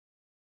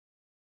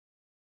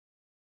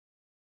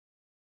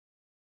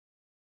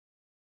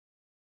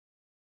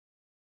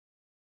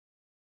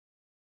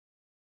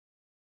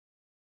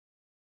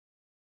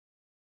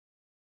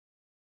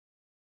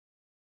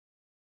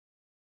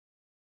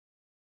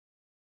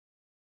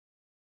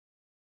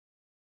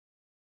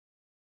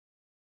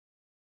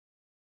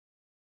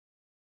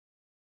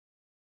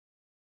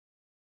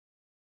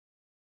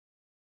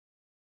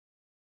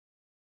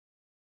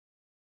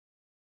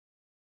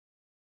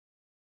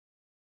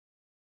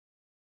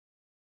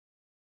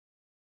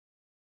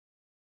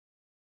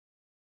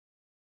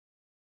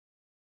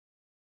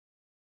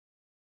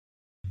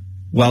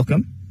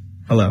Welcome.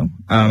 Hello.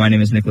 My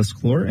name is Nicholas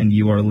Clore, and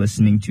you are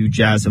listening to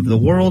Jazz of the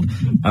World,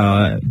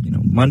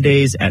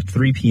 Mondays at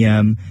 3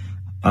 p.m.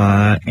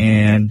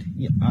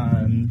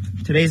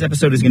 Today's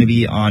episode is going to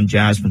be on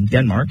jazz from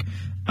Denmark.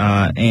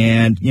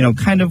 Kind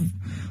of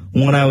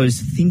when I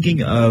was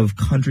thinking of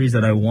countries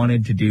that I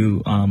wanted to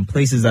do,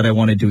 places that I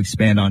wanted to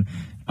expand on,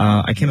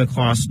 I came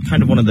across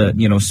kind of one of the,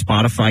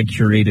 Spotify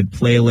curated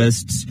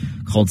playlists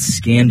called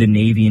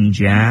Scandinavian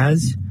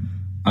Jazz.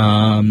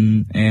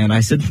 And I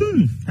said,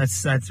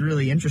 that's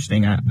really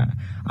interesting.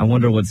 I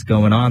wonder what's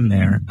going on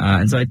there.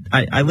 And so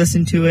I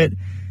listened to it,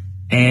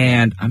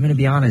 and I'm going to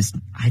be honest,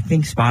 I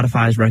think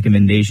Spotify's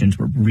recommendations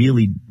were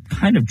really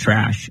kind of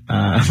trash,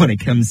 when it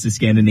comes to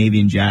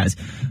Scandinavian jazz,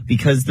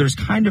 because there's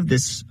kind of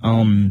this,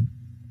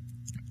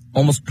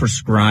 almost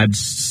prescribed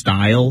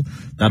style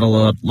that a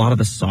lot of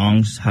the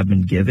songs have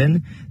been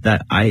given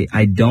that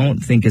I don't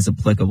think is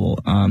applicable.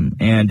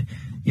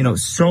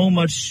 So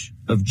much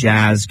of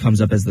jazz comes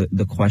up as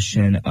the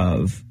question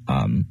of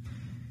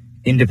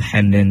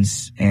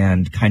independence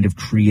and kind of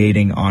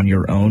creating on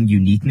your own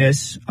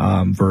uniqueness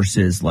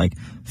versus like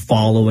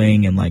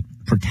following and like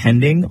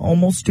pretending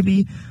almost to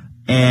be.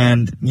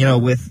 And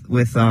with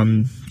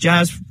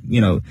jazz,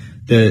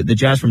 the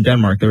jazz from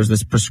Denmark, there was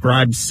this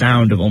prescribed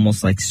sound of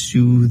almost like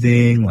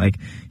soothing, like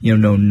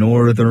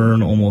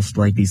northern, almost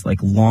like these like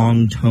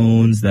long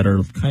tones that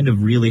are kind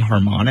of really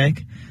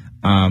harmonic,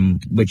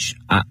 which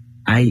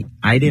I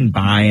didn't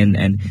buy,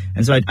 and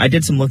so I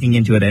did some looking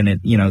into it, and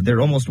it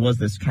there almost was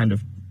this kind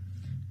of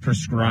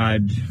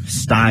prescribed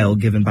style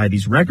given by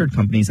these record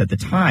companies at the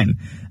time,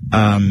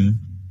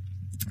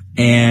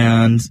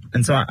 and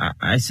so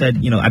I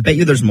said, I bet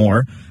you there's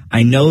more.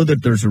 I know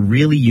that there's a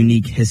really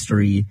unique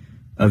history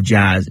of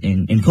jazz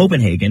in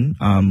Copenhagen,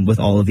 with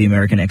all of the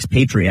American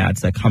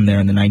expatriates that come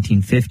there in the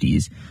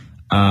 1950s.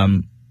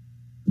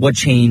 What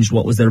changed?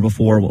 What was there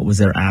before? What was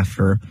there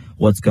after?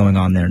 What's going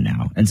on there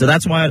now? And so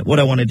that's what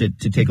I wanted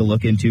to take a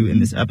look into in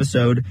this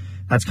episode.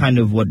 That's kind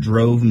of what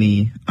drove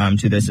me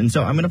to this. And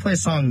so I'm going to play a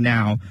song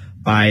now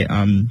by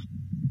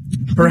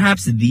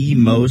perhaps the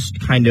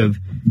most kind of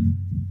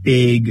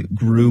big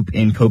group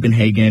in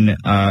Copenhagen,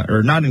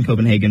 or not in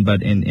Copenhagen,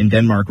 but in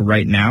Denmark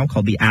right now,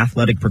 called the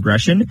Athletic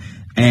Progression.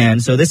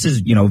 And so this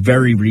is,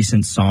 very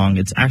recent song.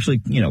 It's actually,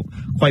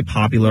 quite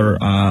popular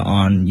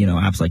on,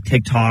 apps like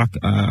TikTok,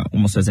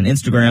 almost as an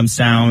Instagram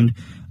sound.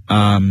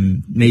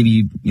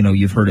 Maybe,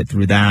 you've heard it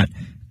through that.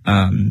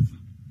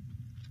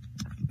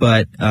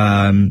 But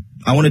I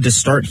wanted to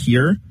start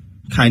here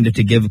kind of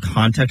to give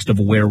context of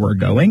where we're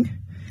going.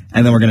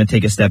 And then we're going to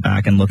take a step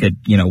back and look at,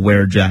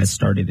 where jazz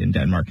started in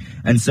Denmark.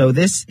 And so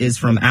this is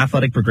from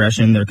Athletic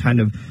Progression. They're kind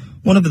of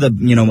one of the,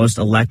 most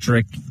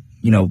electric,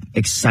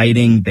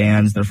 exciting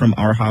bands. They're from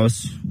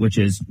Aarhus, which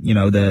is,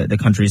 the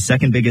country's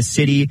second biggest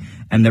city.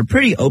 And they're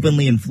pretty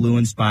openly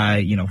influenced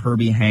by,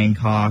 Herbie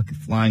Hancock,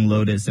 Flying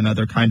Lotus, and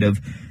other kind of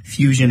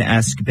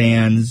fusion-esque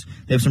bands.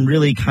 They have some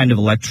really kind of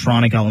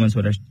electronic elements,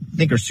 which I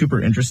think are super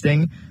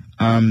interesting.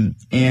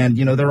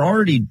 They're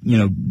already,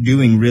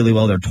 doing really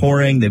well. They're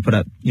touring. They put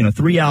out,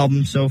 3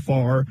 albums so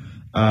far.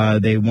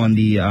 They won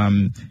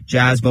the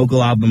Jazz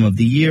Vocal Album of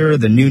the Year,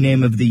 the New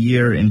Name of the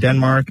Year in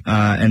Denmark.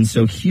 And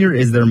so here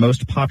is their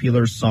most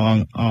popular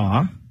song,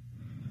 Ah,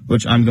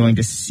 which I'm going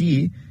to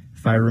see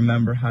if I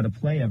remember how to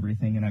play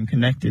everything and I'm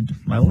connected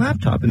my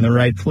laptop in the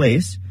right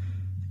place.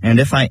 And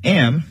if I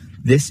am,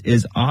 this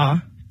is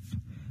Ah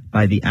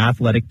by the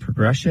Athletic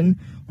Progression,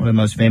 one of the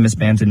most famous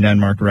bands in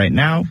Denmark right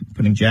now,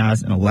 putting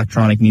jazz and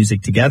electronic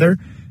music together.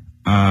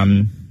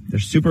 They're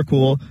super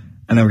cool.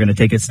 And then we're going to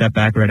take a step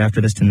back right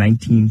after this to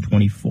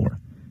 1924.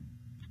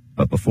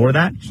 But before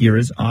that, here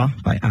is Ah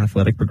by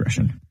Athletic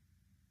Progression.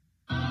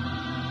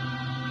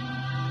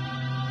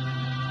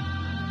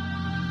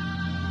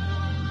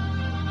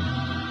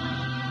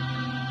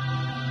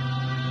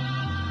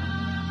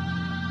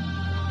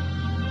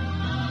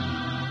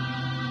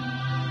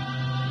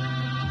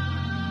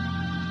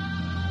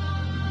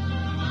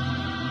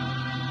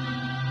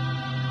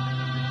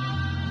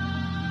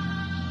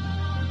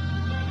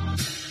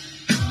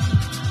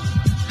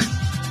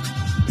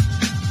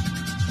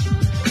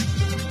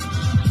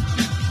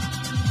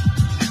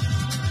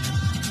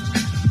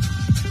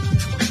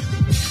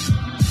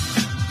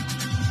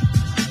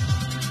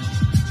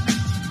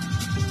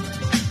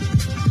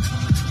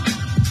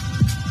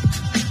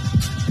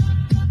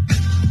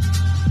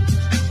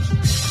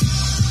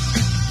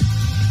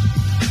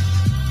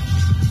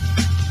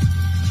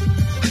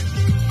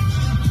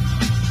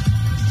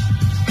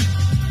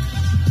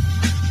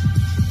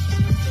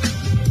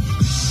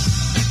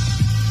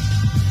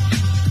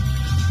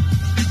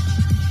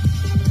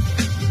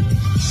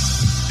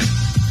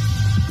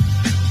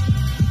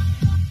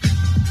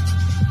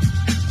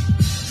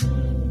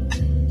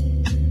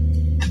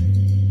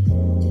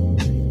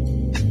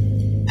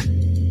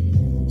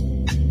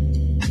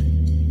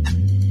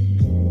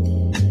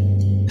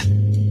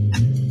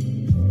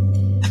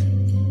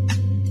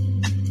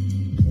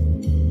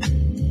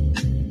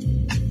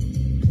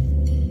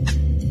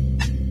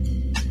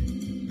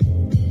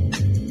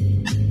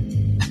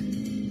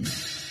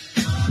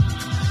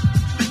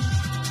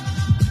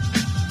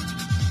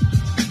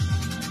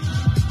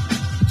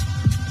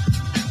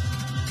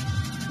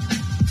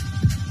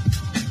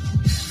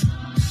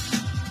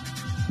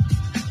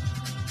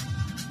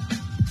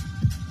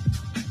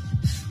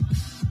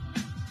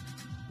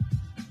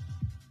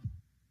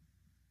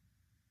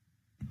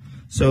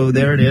 So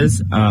there it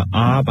is,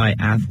 by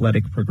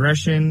Athletic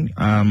Progression,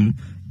 kind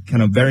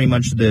of very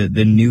much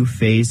the new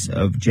face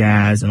of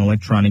jazz and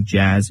electronic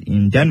jazz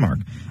in Denmark.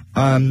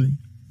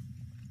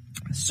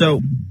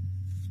 So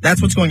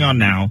that's what's going on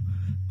now,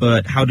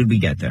 but how did we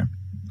get there?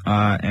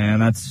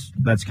 And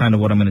that's kind of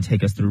what I'm going to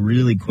take us through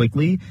really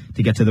quickly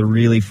to get to the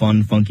really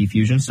fun, funky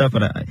fusion stuff.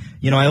 But I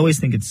always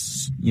think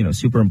it's,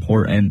 super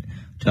important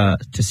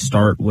to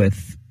start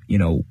with,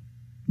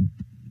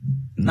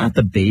 not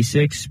the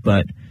basics,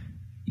 but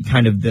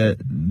kind of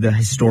the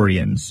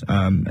historians.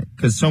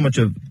 'Cause so much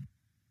of,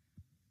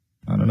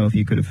 I don't know if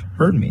you could have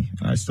heard me.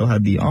 I still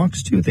had the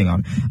aux 2 thing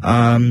on. So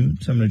I'm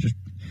going to just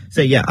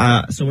say,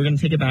 so we're going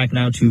to take it back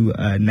now to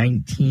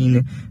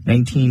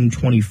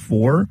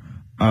 1924.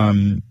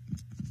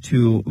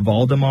 To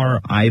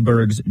Valdemar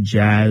Iberg's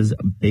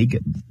big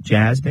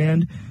jazz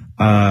band.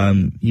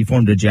 He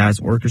formed a jazz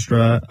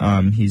orchestra.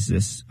 He's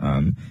this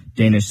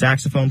Danish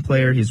saxophone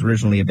player. He's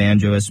originally a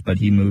banjoist, but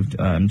he moved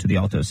to the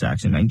alto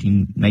sax in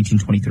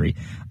 1923.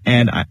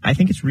 And I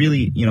think it's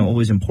really,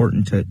 always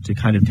important to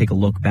kind of take a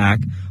look back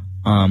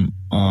on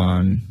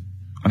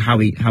how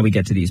we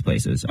get to these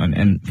places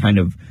and kind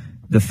of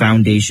the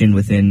foundation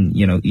within,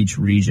 each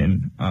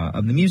region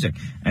of the music.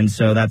 And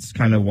so that's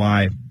kind of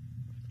why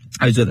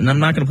I do it. And I'm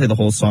not going to play the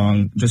whole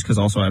song just because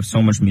also I have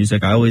so much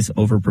music. I always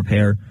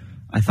over-prepare.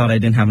 I thought I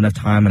didn't have enough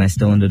time, and I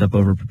still ended up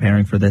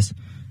over-preparing for this.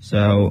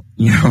 So,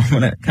 I'm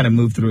going to kind of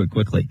move through it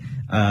quickly.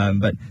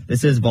 But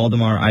this is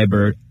Valdemar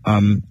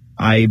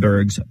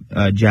Iberg's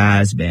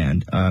jazz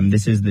band.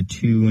 This is the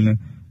tune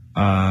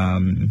A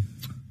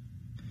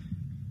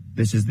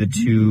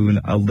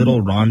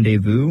Little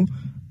Rendezvous.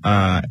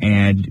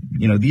 And,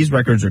 these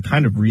records are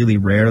kind of really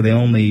rare. They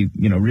only,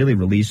 really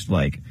released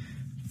like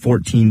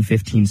 14,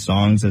 15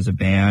 songs as a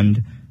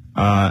band.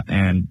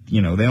 And,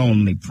 they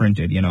only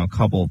printed, a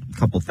couple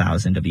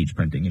thousand of each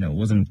printing. It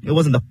wasn't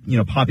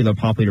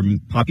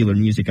the, popular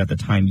music at the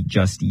time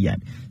just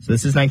yet. So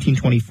this is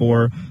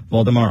 1924,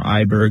 Valdemar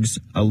Iberg's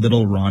A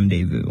Little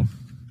Rendezvous.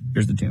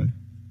 Here's the tune.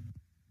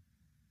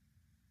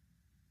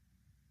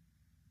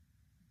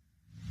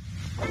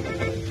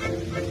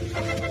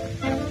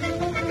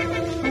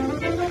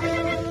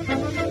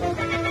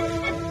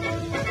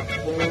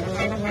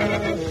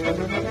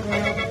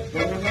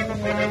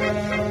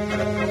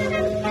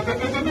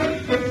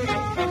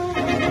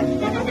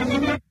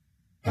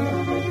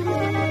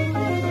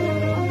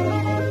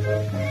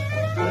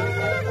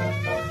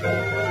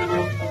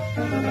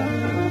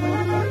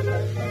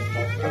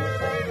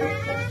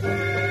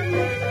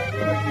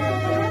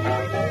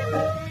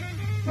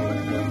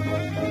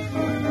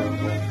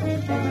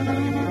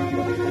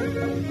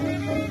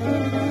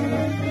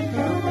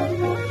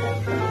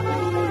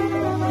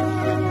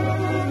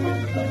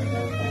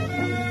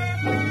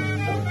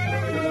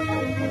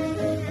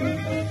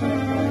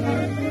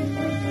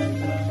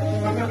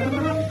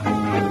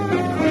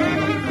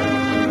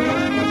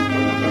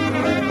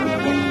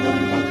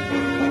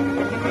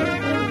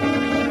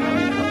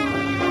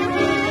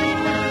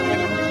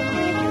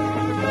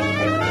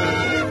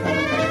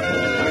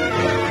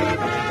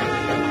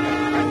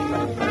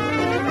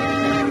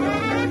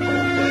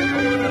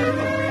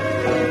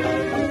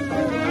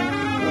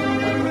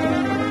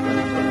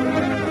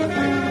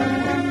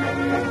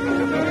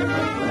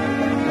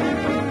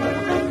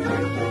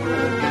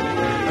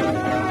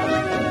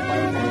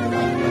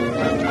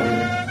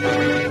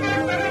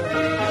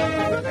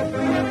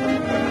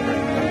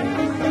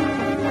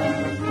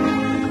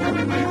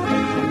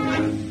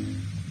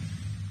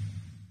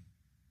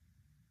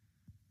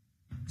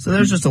 So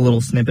there's just a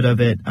little snippet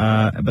of it,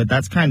 but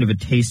that's kind of a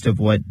taste of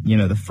what,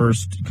 the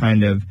first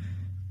kind of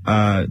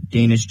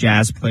Danish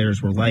jazz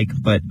players were like.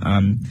 But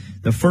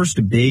the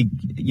first big,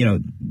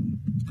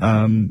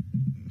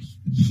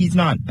 he's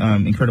not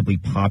incredibly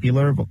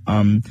popular,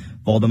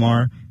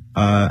 Valdemar.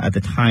 At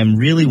the time,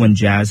 really when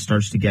jazz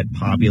starts to get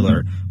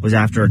popular was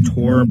after a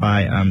tour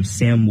by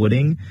Sam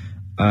Wooding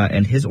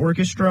and his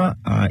orchestra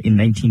in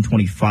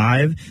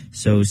 1925.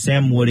 So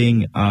Sam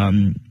Wooding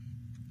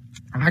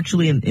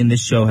actually in this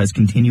show has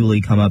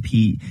continually come up.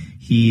 He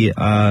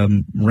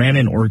ran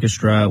an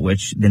orchestra,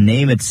 which the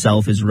name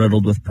itself is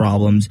riddled with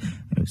problems.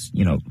 It was,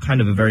 kind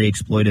of a very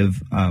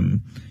exploitive,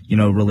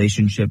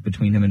 relationship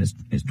between him and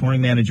his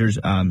touring managers.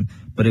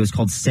 But it was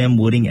called Sam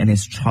Wooding and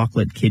his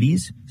Chocolate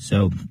Kitties.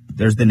 So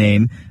there's the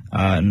name.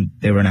 And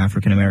they were an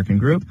African-American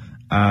group.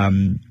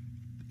 And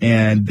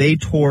they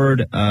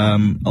toured, a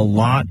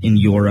lot in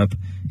Europe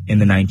in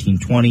the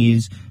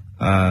 1920s.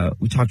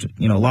 We talked, a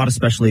lot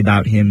especially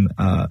about him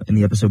in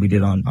the episode we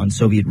did on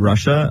Soviet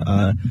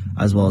Russia,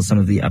 as well as some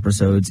of the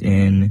episodes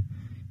in,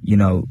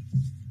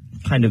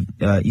 kind of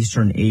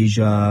Eastern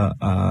Asia,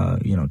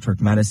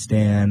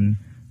 Turkmenistan,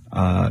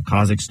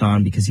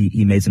 Kazakhstan, because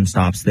he made some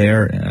stops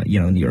there,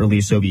 in the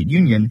early Soviet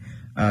Union,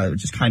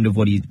 which is kind of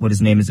what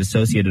his name is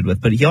associated with.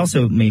 But he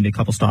also made a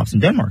couple stops in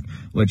Denmark,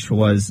 which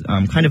was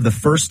kind of the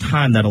first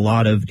time that a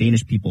lot of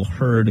Danish people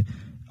heard,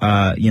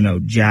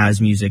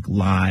 jazz music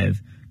live,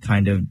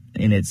 kind of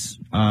in its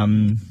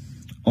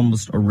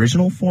almost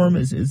original form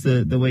is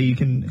the way you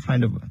can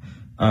kind of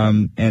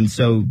And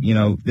so,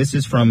 this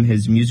is from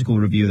his musical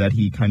review that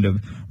he kind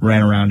of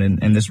ran around,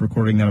 and this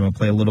recording that I'm going to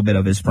play a little bit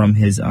of is from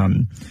his,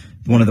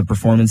 one of the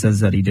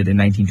performances that he did in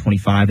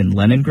 1925 in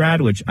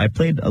Leningrad, which I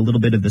played a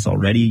little bit of this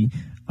already,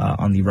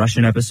 on the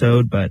Russian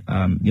episode, but,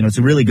 it's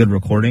a really good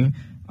recording.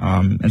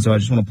 And so I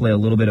just want to play a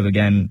little bit of,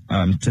 again,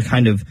 to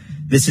kind of,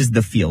 this is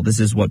the feel, this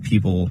is what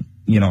people,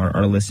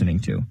 are listening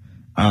to.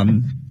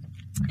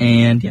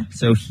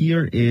 So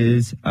here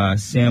is,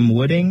 Sam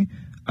Wooding,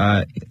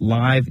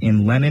 live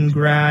in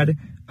Leningrad.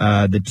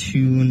 The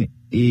tune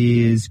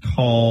is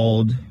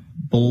called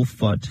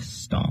Bullfoot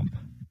Stomp.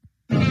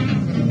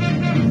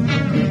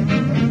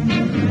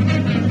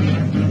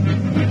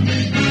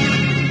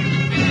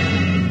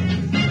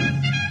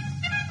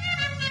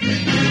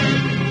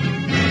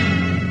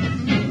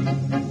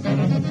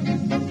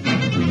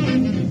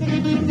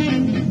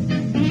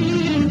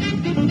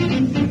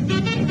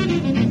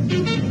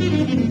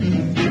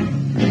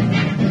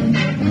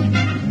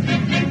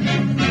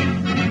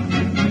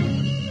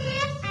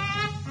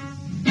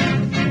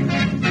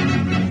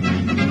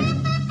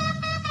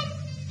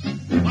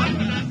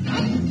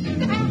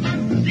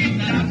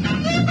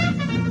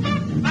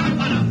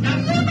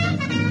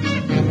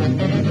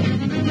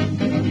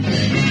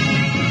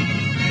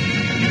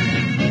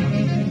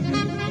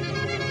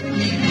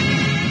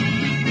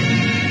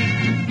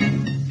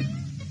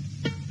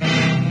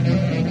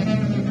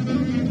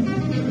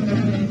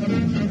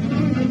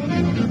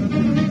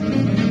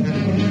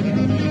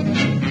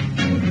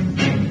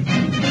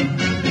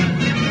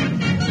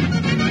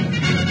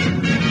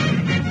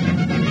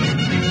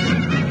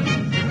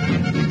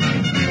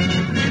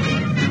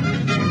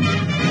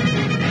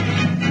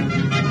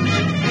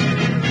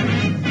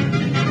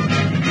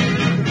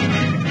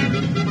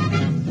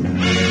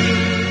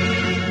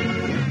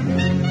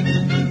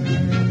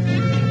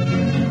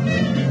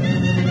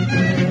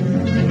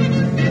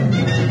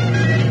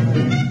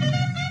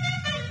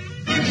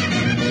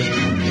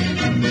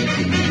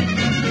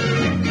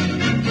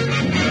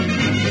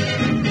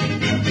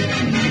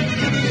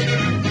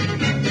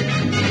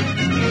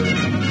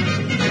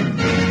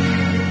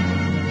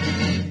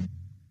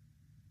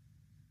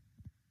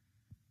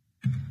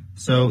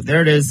 So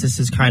there it is. This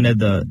is kind of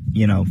the,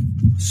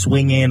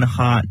 swinging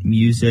hot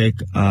music,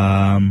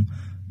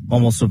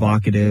 almost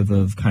evocative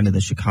of kind of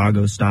the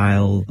Chicago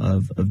style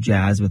of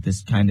jazz with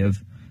this kind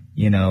of,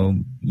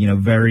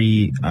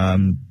 very,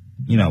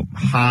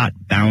 hot,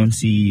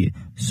 bouncy,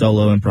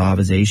 solo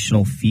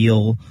improvisational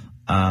feel.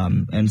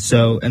 And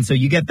so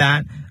you get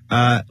that,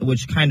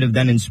 which kind of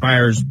then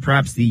inspires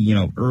perhaps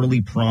the,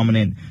 early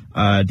prominent,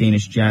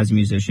 Danish jazz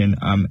musician,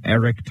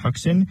 Erik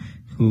Tuxen,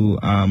 who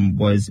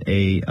was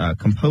a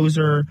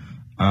composer,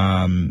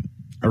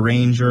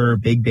 arranger,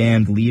 big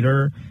band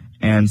leader.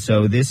 And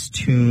so this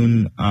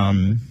tune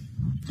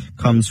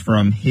comes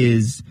from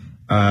his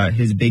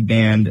big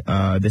band.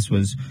 This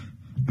was,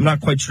 I'm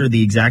not quite sure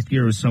the exact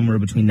year. It was somewhere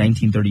between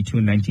 1932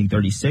 and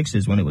 1936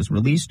 is when it was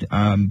released,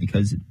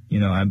 because,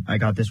 I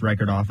got this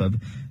record off of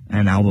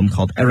an album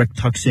called Erik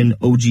Tuxen,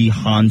 O.G.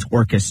 Hans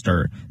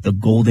Orchester, The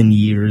Golden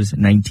Years,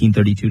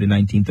 1932 to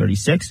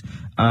 1936.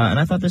 And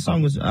I thought this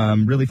song was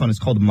really fun. It's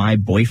called My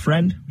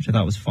Boyfriend, which I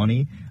thought was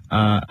funny.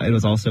 It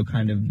was also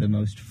kind of the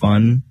most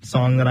fun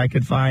song that I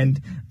could find.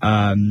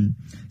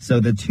 So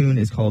the tune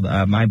is called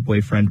My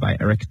Boyfriend by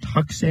Erik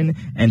Tuxen,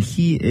 and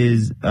he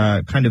is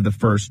kind of the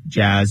first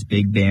jazz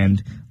big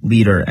band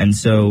leader. And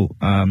so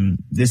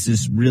this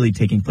is really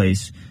taking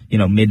place,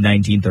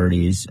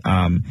 mid-1930s.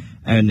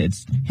 And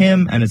it's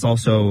him, and it's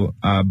also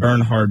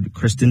Bernhard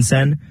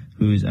Christensen,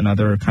 who's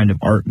another kind of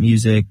art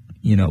music,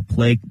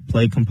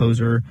 play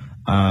composer.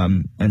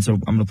 And so I'm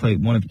going to play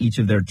one of each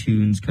of their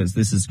tunes because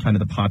this is kind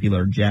of the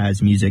popular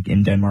jazz music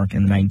in Denmark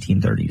in the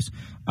 1930s.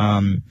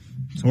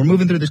 So we're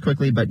moving through this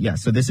quickly, but yeah,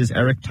 so this is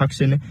Erik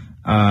Tuxen,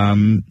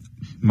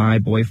 My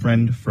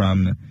Boyfriend,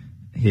 from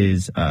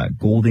his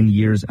Golden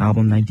Years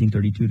album,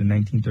 1932 to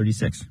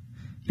 1936.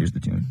 Here's the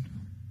tune.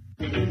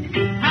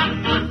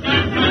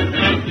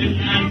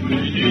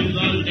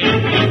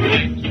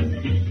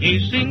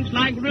 He sings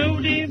like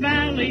Rudy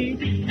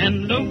Valley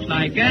and looks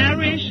like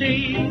Gary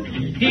C.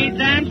 He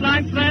dances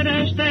like Fred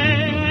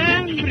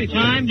Astaire every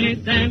time he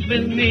dances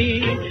with me.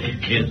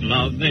 His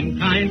loving,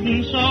 kind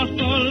and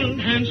thoughtful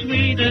and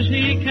sweet as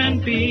he can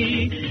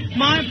be.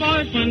 My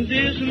boyfriend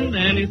isn't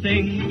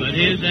anything but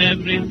he's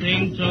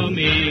everything to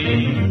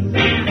me.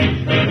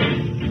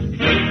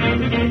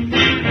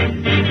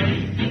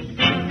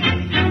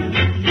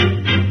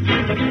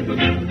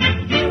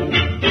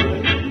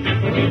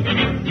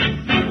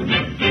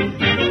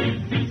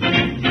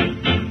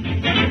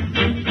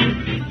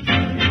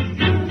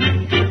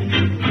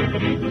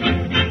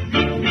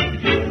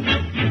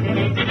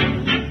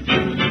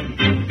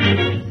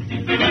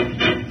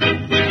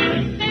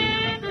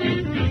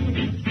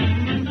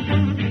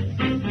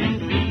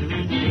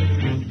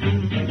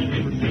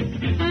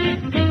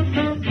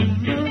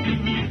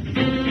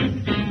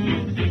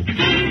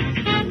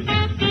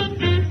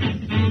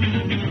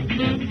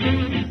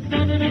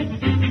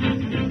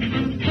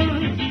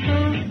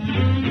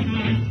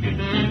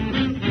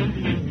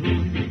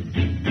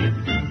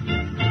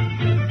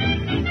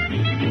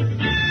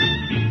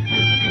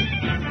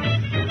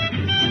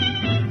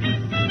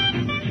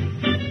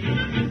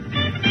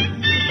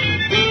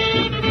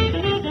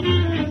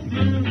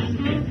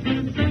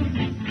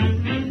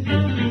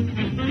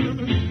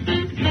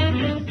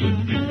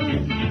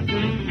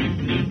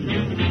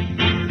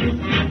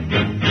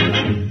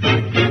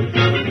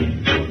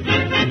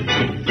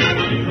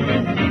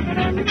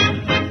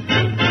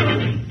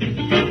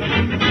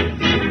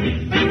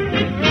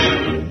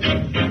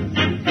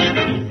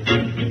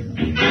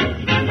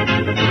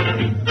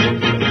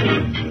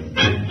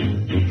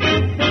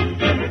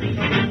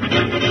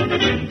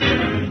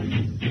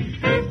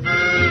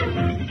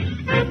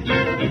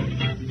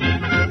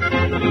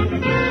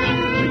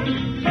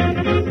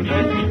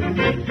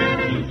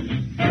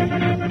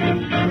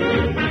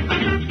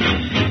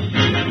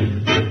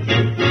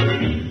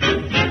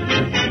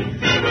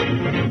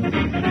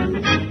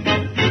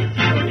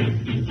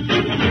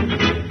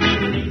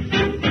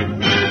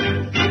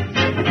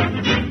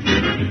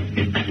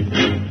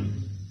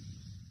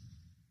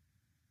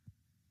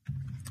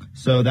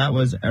 So that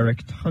was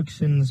Eric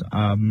Tugson's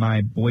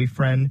My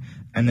Boyfriend.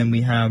 And then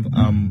we have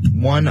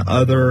one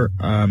other,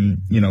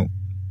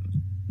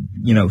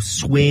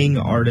 swing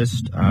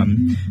artist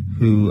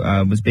who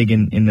was big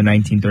in the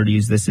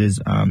 1930s. This is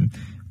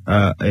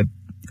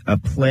a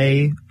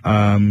play.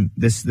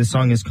 This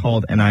song is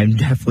called, and I'm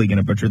definitely going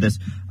to butcher this,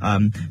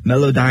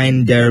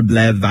 Melodien der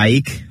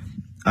Bleewijk,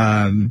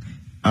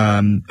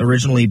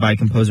 originally by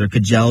composer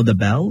Kjell de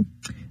Bell.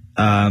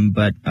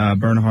 But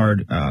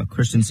Bernhard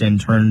Christensen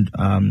turned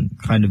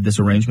kind of this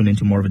arrangement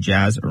into more of a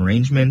jazz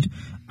arrangement.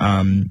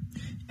 And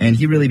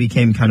he really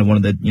became kind of one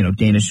of the,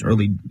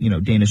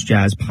 Danish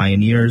jazz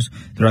pioneers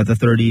throughout the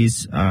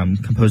 30s,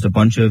 composed a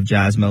bunch of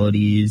jazz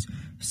melodies,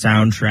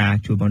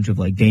 soundtrack to a bunch of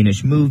like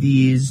Danish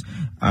movies.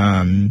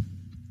 And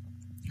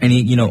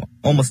he,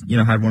 almost,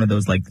 had one of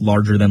those like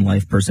larger than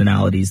life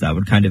personalities that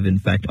would kind of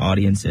infect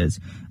audiences.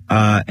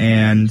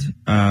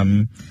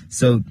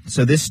 So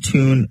this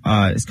tune,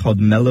 is called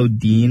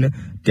Melodien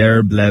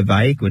der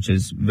Bleewijk, which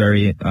is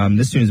very,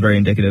 this tune is very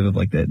indicative of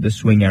like the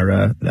swing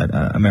era that,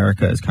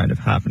 America is kind of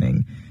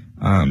happening.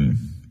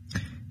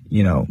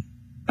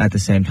 At the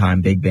same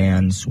time, big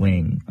band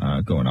swing,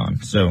 going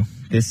on. So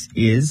this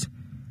is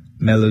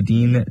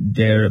Melodien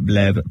der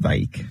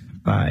Bleewijk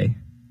by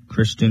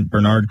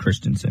Bernhard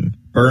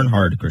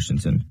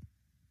Christensen.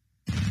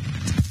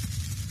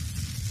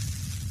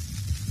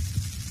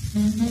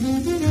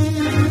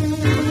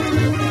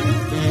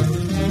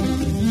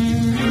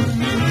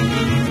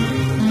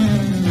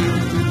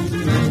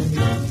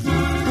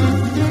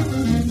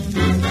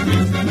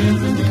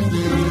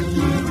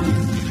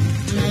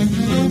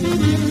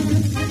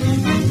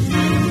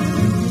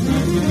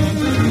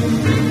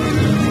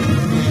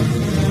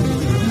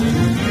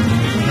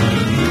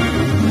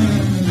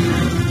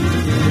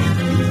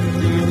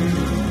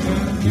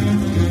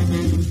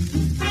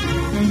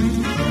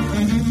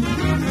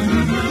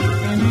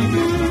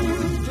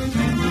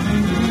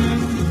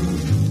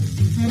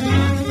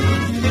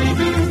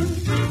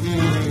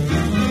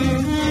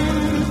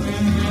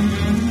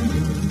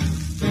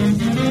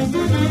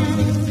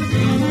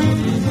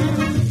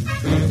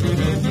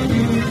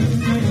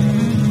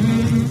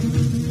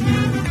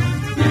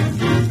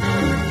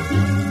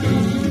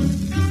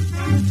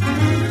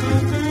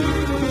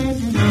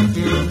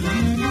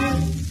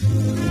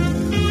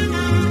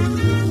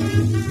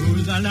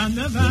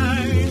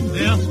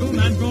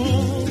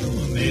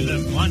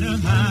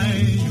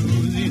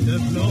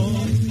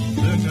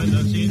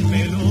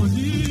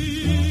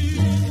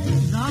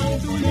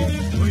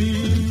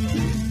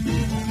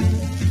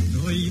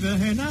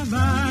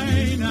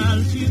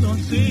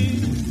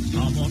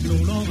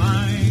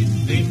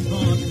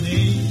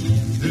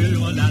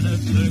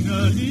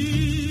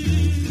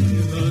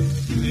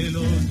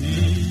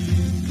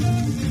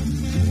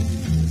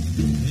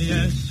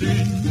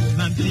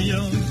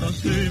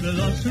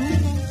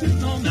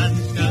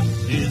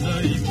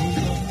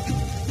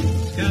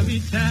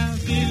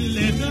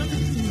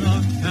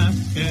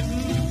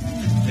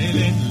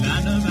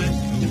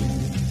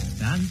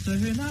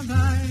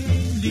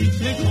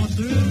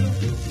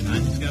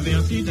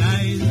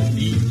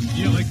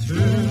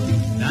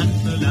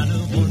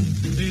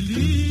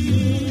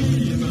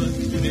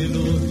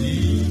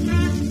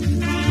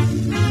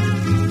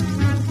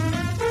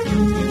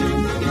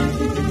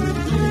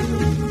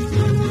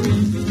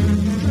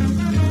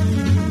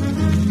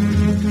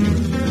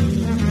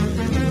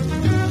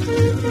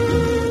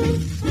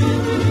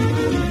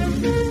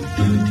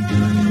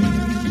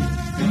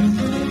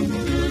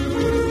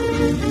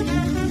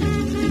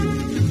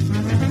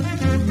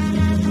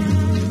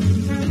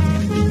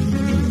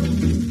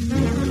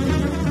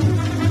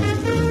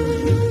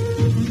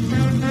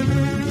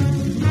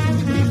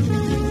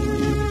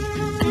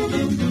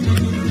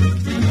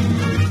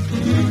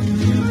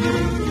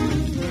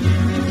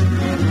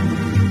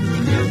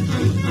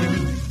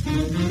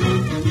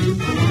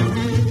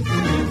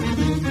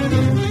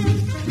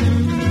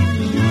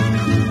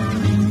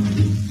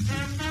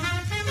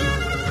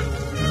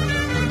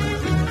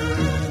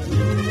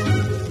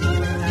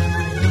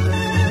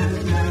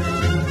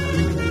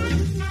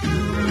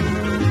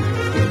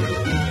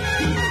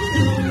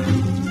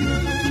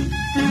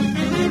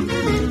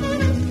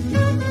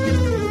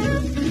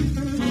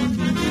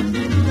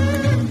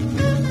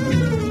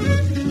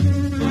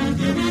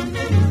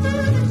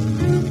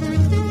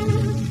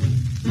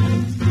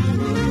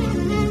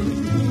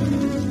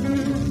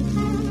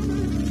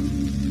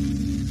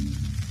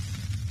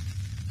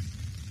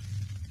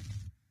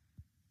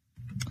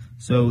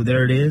 So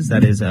there it is.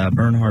 That is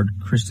Bernhard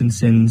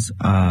Christensen's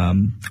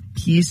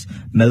piece,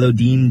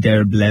 Melodien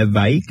der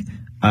Bleewijk.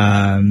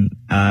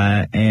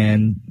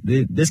 And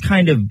this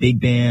kind of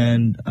big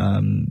band,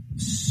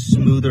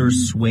 smoother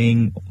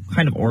swing,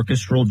 kind of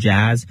orchestral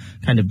jazz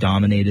kind of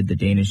dominated the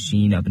Danish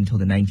scene up until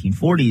the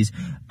 1940s,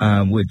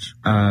 which,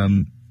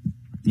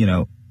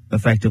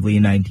 effectively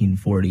in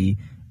 1940,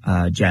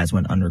 jazz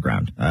went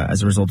underground,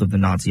 as a result of the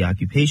Nazi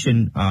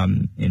occupation,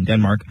 in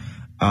Denmark.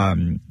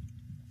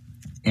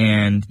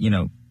 And,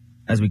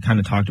 as we kind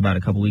of talked about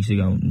a couple weeks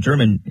ago in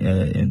German,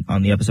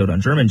 on the episode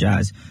on German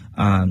jazz,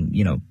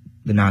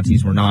 the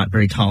Nazis were not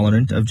very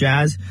tolerant of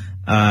jazz,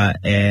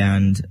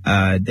 and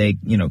they,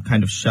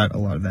 kind of shut a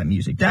lot of that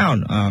music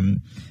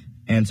down.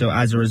 And so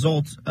as a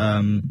result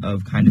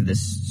of kind of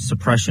this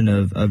suppression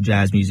of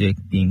jazz music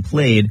being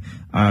played,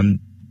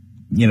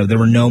 there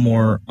were no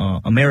more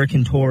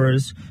American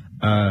tours.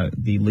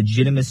 The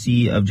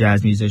legitimacy of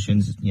jazz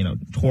musicians,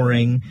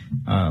 touring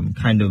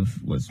kind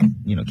of was,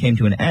 came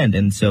to an end.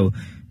 And so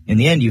in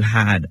the end, you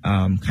had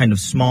kind of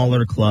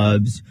smaller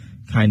clubs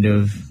kind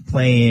of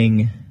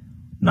playing,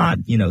 not,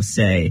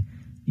 say,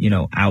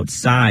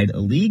 outside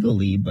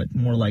illegally, but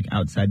more like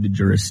outside the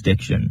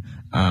jurisdiction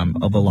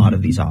of a lot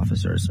of these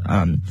officers.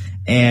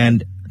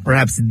 And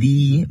perhaps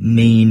the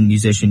main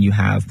musician you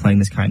have playing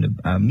this kind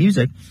of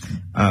music,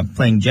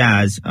 playing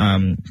jazz,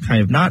 kind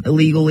of not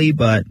illegally,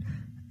 but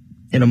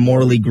in a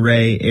morally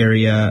gray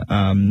area,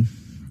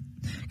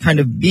 kind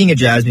of being a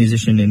jazz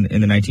musician in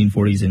the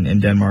 1940s in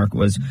Denmark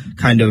was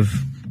kind of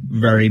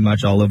very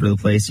much all over the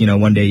place.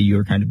 One day you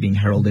were kind of being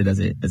heralded as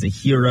a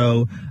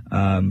hero,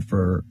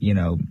 for,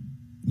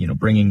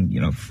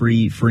 bringing,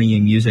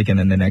 freeing music. And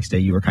then the next day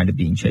you were kind of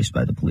being chased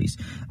by the police,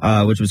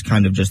 which was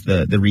kind of just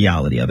the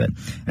reality of it.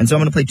 And so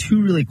I'm going to play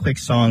two really quick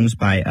songs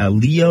by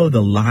Leo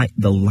the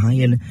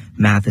Lion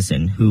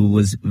Matheson, who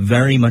was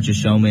very much a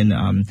showman.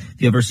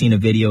 If you've ever seen a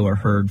video or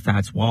heard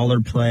Fats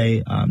Waller play,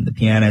 the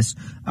pianist,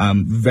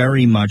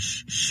 very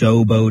much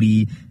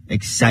showboaty,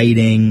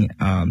 exciting,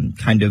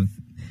 kind of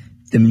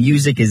the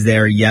music is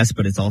there, yes,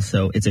 but it's a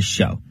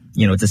show.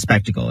 It's a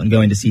spectacle, and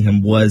going to see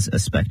him was a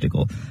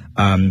spectacle.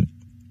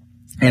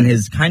 And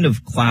his kind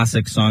of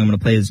classic song, I'm going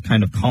to play his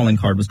kind of calling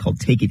card, was called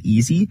Take It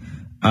Easy.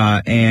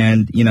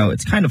 And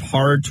it's kind of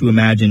hard to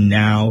imagine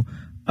now,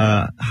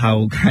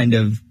 how kind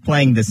of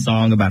playing this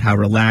song about how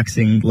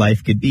relaxing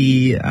life could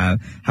be, how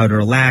to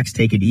relax,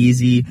 take it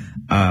easy.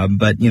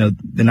 But,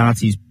 the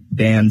Nazis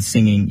banned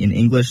singing in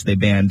English. They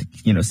banned,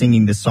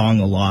 singing this song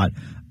a lot.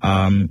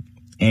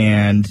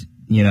 And,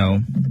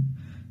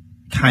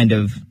 kind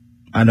of,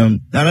 I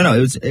don't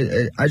know.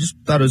 I just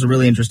thought it was a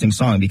really interesting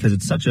song because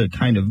it's such a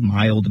kind of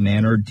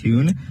mild-mannered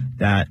tune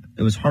that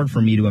it was hard for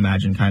me to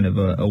imagine kind of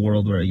a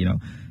world where,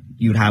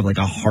 you'd have like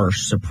a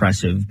harsh,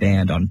 suppressive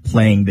band on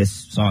playing this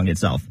song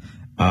itself.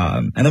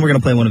 And then we're going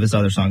to play one of his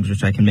other songs,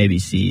 which I can maybe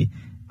see.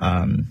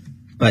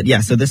 But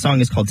yeah, so this song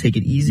is called Take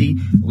It Easy.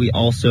 We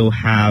also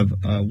have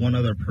one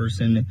other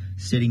person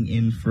sitting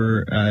in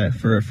for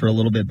a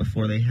little bit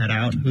before they head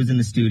out. Who's in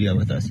the studio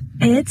with us?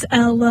 It's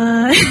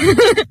Ella.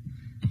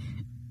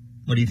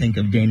 What do you think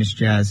of Danish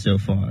Jazz so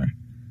far?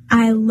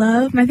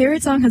 My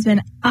favorite song has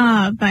been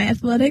by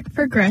Athletic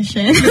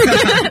Progression.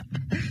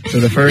 So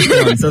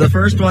the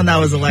first one that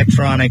was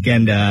electronic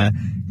and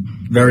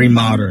very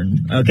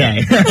modern.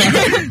 Okay.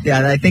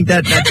 Yeah, I think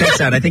that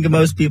checks out. I think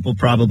most people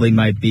probably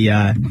might be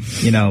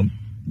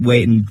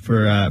waiting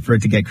for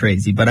it to get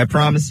crazy. But I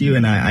promise you,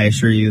 and I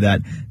assure you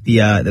that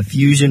the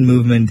fusion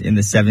movement in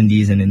the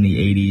 70s and in the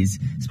 80s,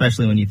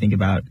 especially when you think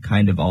about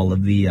kind of all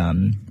of the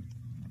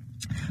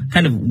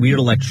kind of weird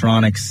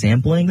electronic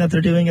sampling that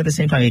they're doing at the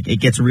same time, it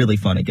gets really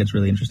fun. It gets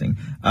really interesting.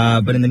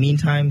 But in the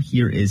meantime,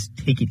 here is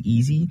Take It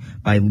Easy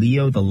by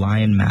Leo the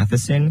Lion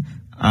Matheson.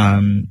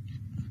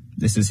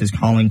 This is his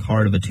calling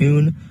card of a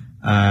tune.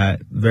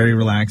 Very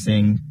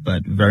relaxing,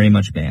 but very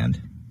much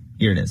band.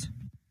 Here it is.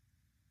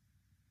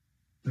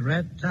 The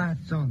red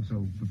light's on,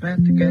 so prepare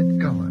to get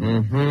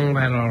going.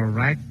 Well, all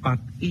right, but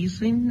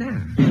easy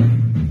now.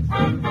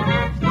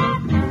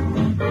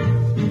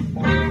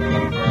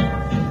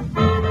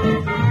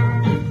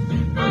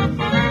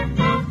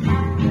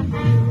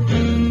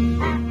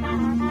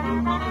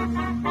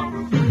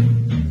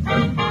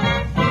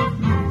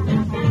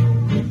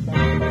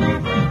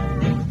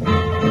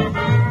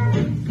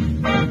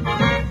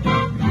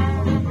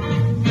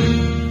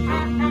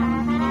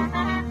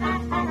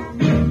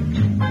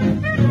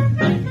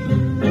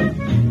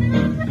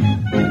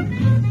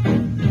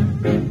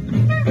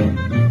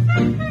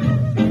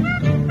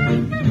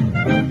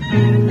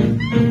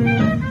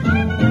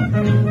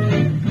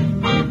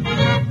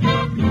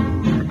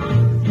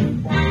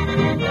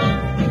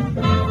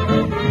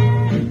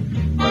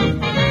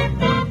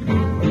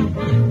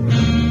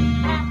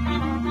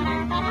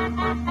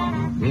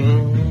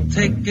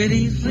 Take it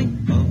easy,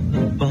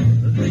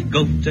 boy.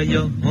 Go to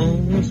your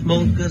home,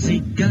 smoke a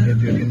cigar.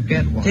 If you can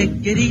get one.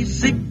 Take it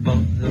easy, boy.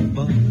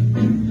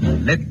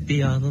 Let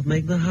the others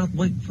make the hard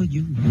work for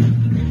you.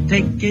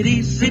 Take it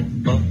easy,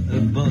 boy.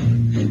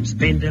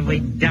 Spend every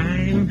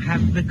dime,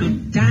 have a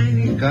good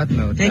time. Got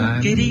no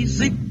time. Take it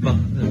easy, boy.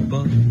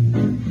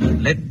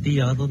 Let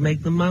the others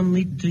make the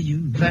money to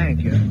you.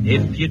 Thank you.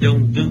 If you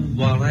don't do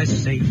what I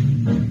say,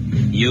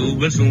 you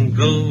will soon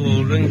grow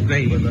old and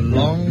gray. With a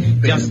long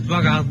beard. Just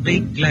walk out,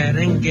 be glad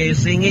and gay,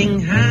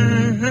 singing,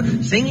 ha, ha,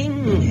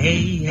 singing,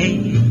 hey,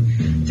 hey.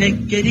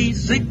 Take it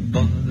easy,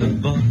 boy.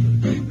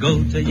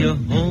 Go to your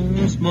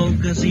home,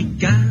 smoke a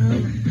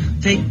cigar.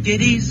 Take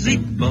it easy,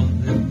 boy.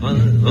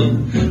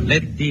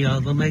 Let the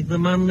other make the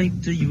money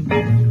to you.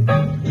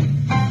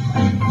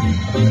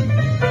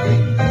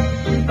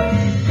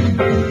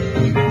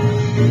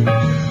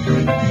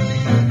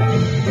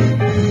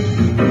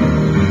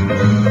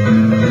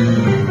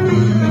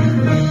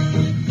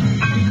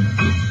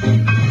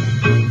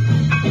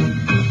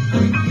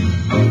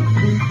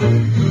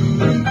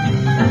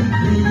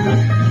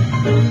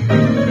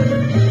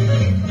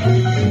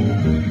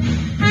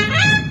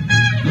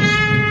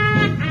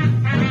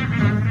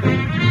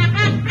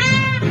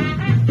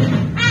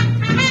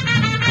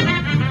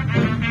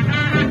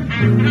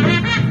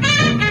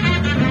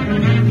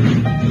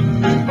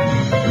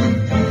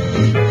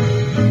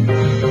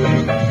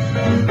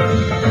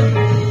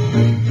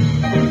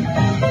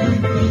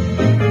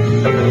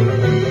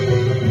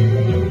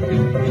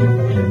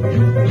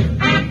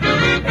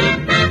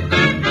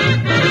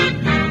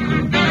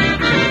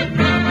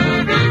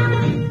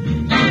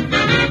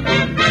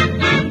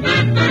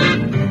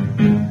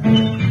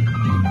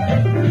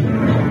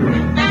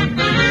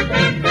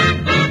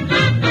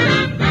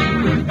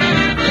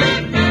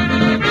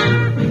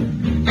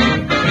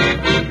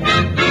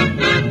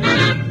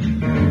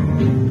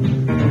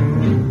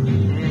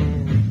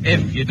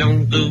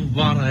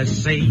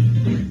 say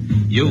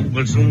you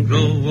will soon grow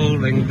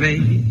old and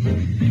gray.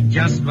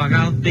 Just walk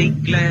out, be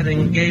glad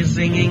and gay,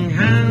 singing,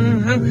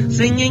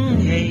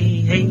 singing,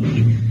 hey,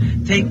 hey.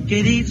 Take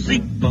it easy,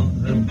 boy,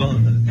 boy.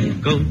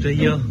 Go to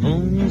your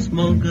home,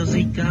 smoke a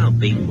cigar,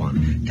 big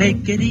one.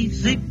 Take it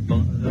easy, boy,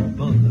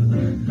 boy.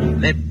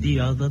 Let the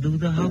other do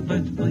the hard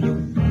work for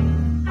you.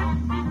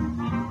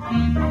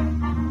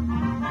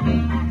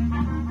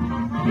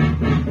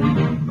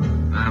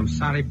 I'm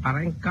sorry, but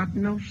I ain't got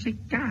no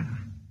cigar.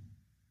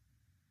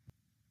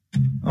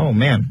 Oh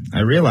man,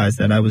 I realized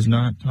that I was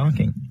not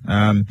talking.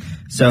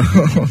 So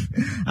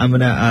I'm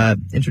gonna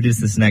introduce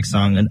this next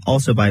song, and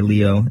also by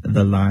Leo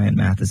the Lion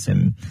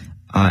Matheson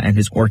and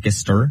his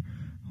orchestra.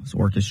 This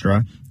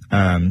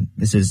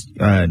is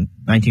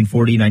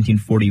 1940,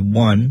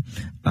 1941.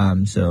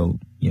 So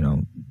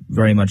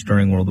very much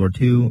during World War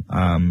II,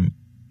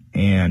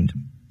 and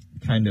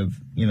kind of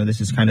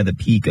this is kind of the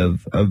peak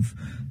of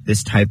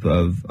this type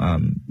of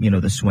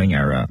the swing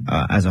era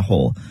as a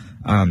whole.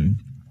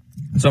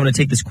 So I'm going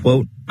to take this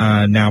quote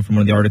now from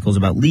one of the articles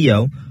about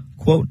Leo,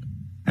 quote,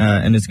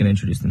 and it's going to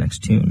introduce the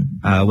next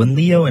tune. When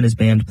Leo and his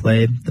band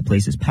play, the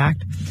place is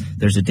packed.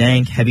 There's a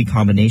dank, heavy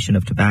combination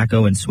of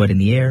tobacco and sweat in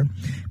the air.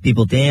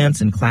 People dance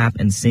and clap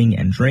and sing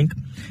and drink.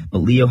 But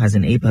Leo has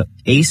an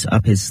ace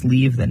up his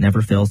sleeve that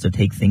never fails to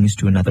take things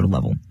to another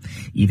level.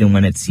 Even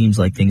when it seems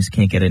like things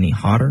can't get any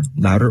hotter,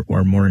 louder,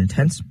 or more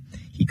intense,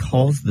 he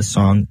calls the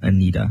song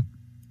Anita.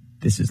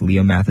 This is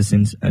Leo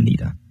Matheson's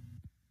Anita.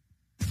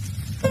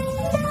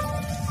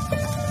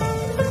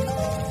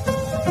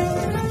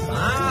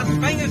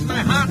 Spring is my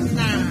heart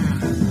now.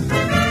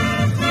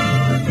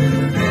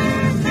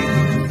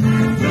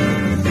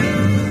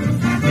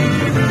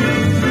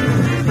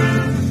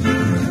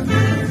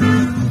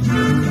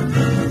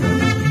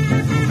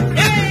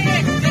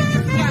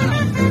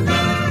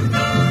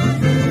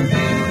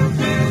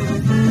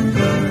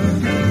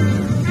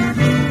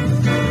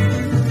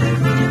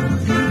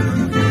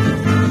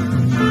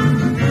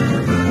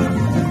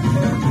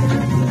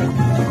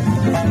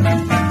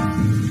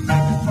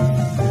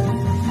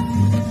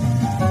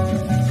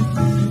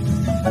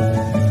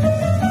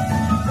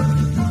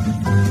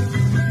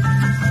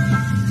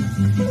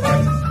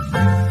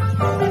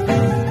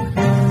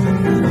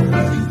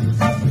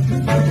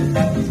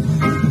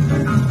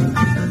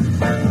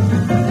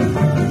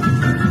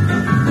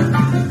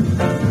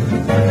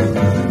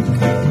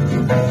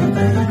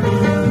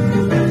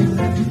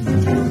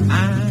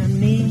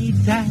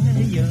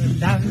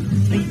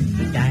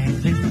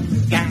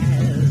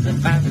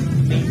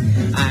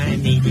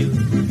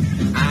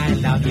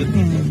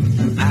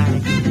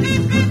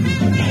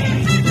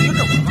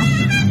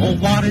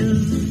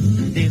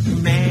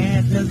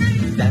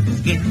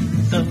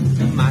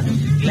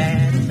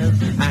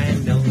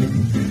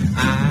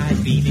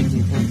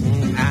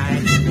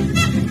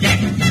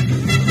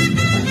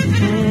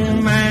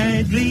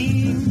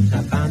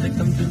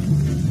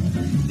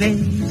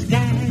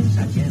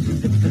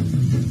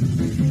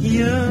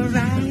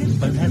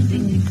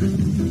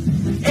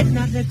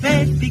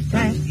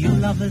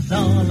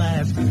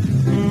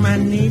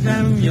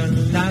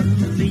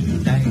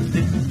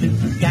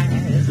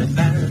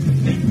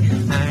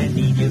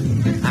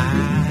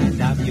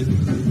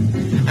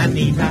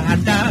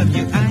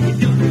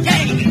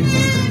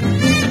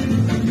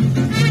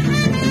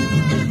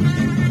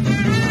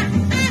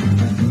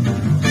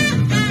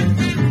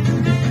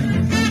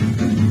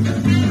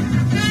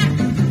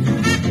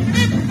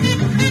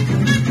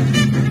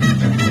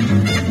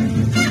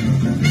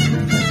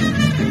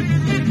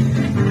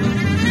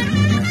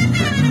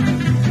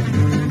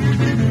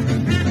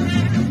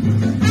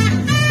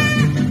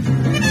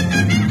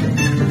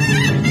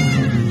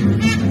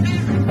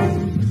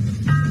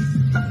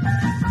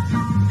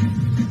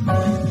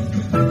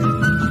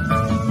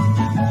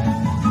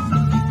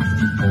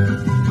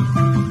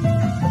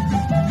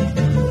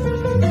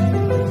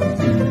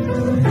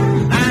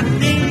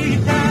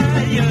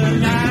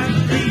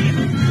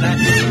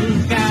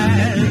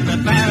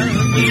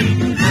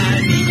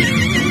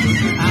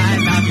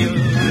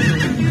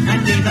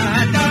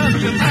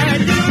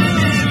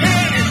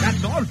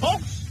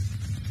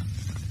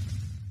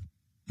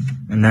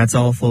 And that's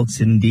all, folks,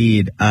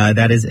 indeed.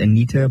 That is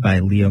Anita by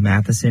Leo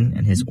Matheson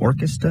and his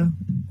orchestra,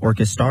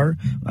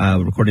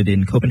 recorded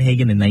in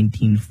Copenhagen in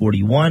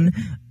 1941.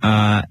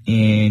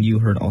 And you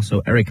heard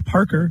also Eric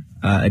Parker,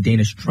 a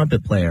Danish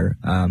trumpet player,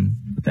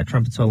 with that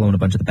trumpet solo and a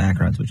bunch of the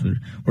backgrounds, which were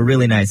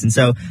really nice. And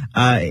so,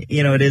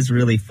 it is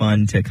really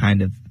fun to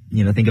kind of,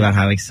 think about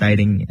how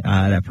exciting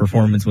that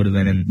performance would have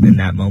been in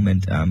that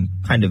moment.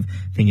 Kind of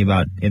thinking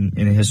about in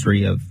the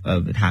history of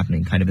it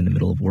happening kind of in the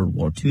middle of World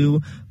War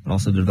II, but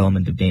also the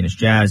development of Danish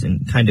jazz,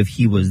 and kind of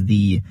he was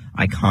the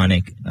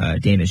iconic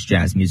Danish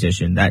jazz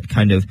musician that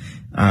kind of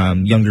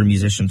younger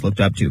musicians looked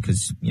up to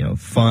because,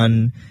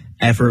 fun,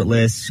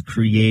 effortless,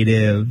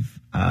 creative,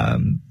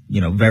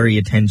 very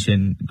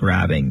attention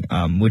grabbing,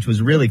 which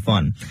was really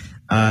fun.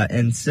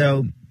 And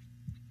so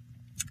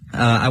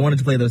I wanted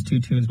to play those two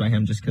tunes by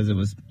him just because it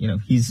was,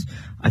 he's,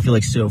 I feel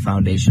like, so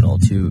foundational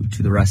to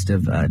the rest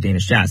of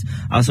Danish Jazz.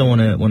 I also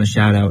want to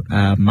shout out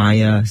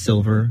Maya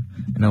Silver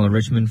and Ella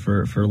Richmond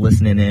for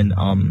listening in.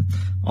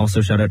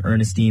 Also shout out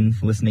Ernestine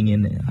for listening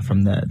in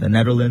from the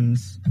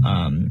Netherlands.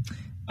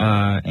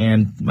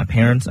 And my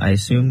parents, I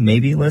assume, may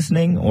be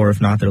listening, or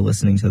if not, they're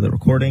listening to the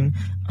recording,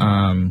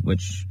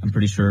 which I'm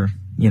pretty sure,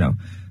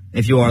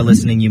 if you are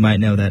listening, you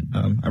might know that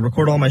I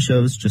record all my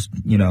shows just,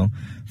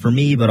 for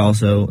me, but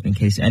also in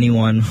case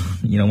anyone,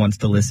 wants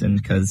to listen,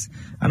 because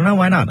I don't know,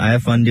 why not? I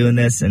have fun doing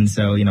this, and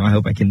so, I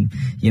hope I can,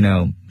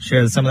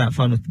 share some of that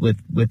fun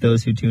with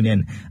those who tune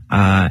in.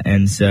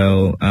 And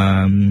so,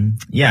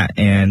 yeah,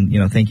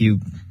 and, thank you,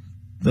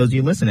 those of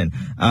you listening.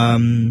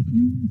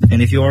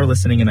 And if you are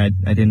listening and I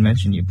didn't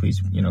mention you, please,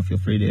 feel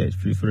free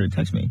to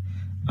text me.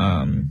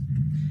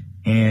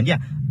 And yeah,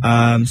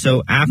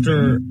 so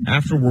after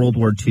World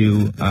War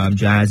II,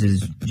 jazz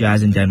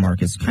in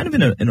Denmark is kind of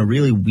in a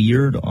really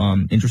weird,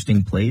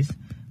 interesting place.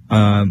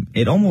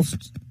 It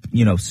almost,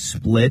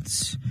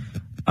 splits,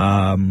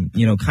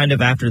 kind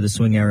of after the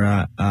swing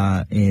era,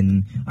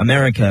 in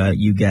America,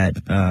 you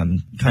get,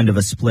 kind of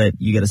a split.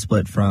 You get a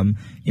split from,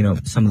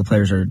 some of the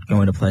players are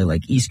going to play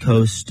like East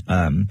Coast,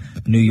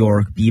 New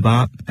York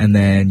bebop, and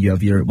then you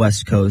have your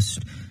West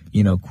Coast,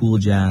 cool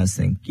jazz,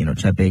 think,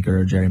 Chet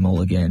Baker, Jerry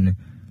Mulligan,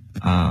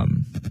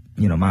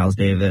 Miles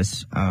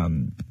Davis,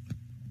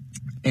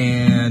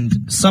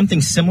 and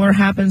something similar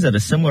happens at a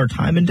similar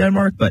time in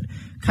Denmark, but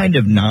kind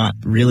of not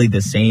really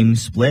the same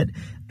split.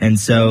 And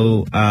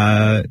so,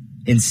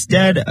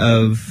 instead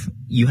of,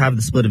 you have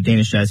the split of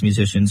Danish jazz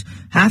musicians,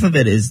 half of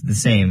it is the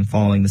same,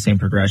 following the same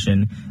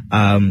progression,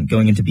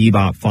 going into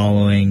bebop,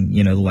 following,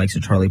 the likes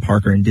of Charlie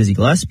Parker and Dizzy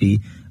Gillespie,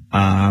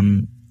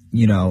 doing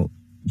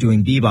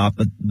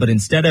bebop, but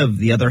instead of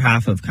the other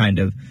half of kind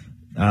of,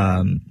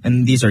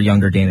 and these are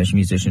younger Danish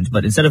musicians,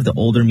 but instead of the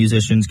older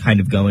musicians kind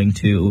of going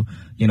to,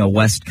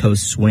 West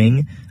Coast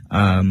swing,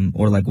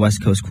 or like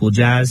West Coast cool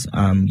jazz,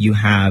 you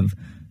have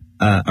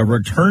a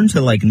return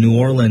to like New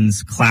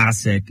Orleans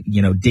classic,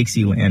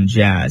 Dixieland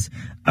jazz,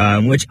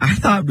 which I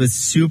thought was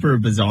super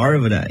bizarre,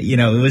 but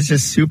it was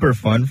just super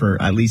fun for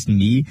at least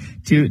me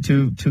to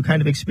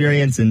kind of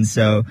experience. And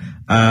so,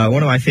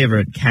 one of my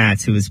favorite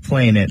cats who was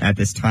playing it at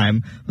this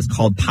time was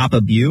called Papa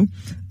Bew.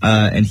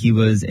 And he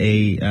was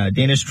a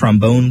Danish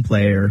trombone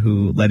player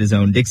who led his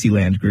own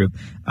Dixieland group.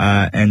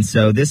 And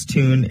so this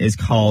tune is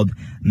called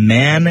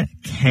Man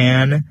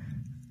Kan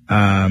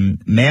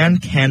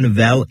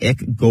Vel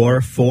Ik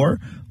Går For,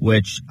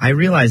 which I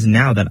realize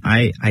now that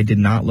I did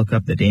not look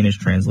up the Danish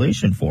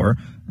translation for.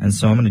 And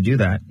so I'm going to do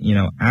that,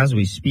 as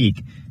we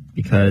speak,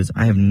 because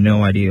I have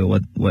no idea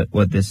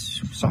what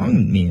this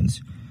song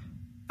means.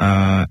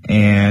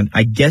 And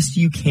I guess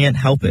you can't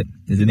help it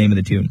is the name of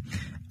the tune.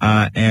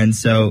 And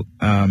so,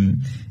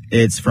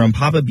 it's from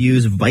Papa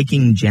Bew's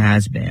Viking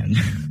Jazz Band,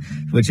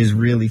 which is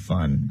really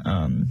fun.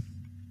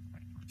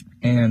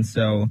 And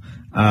so,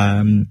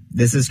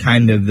 this is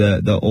kind of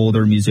the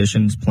older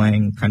musicians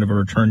playing kind of a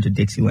return to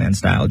Dixieland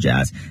style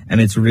jazz.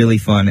 And it's really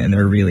fun and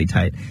they're really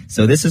tight.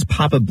 So this is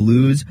Papa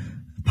Bew's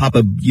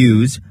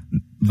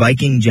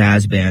Viking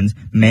Jazz Band's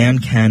Man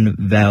Kan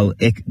Vel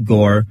Ik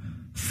Går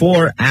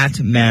For At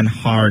Man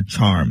Har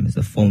Charm is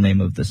the full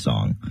name of the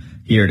song.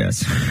 Here it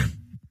is.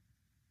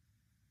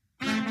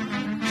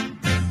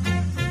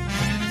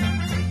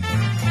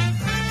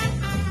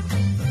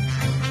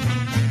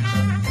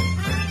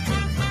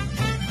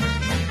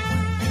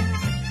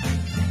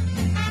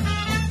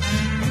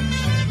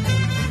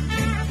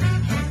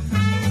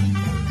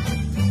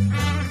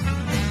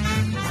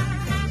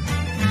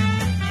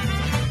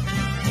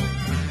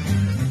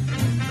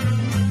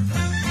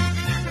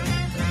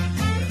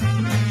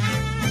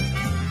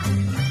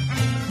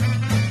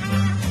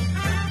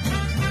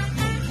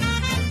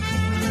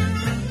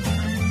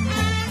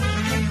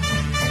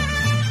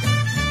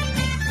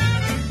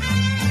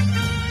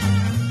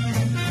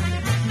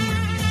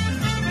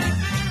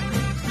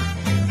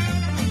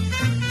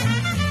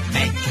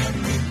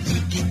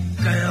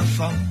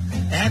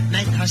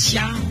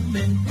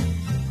 Charmen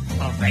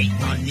og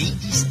regner ned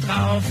i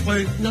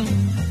strafrøgner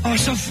og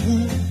så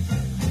fruer.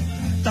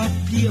 Der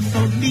bliver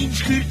for min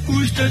skyld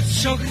udstødt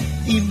suk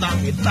i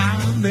mange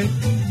varme,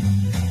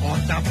 og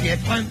der bliver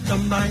drømt om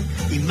mig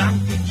i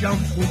mange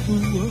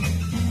jomfrubuer.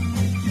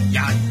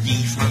 Jeg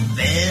ligefrem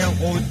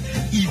været rundt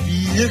i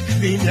hvide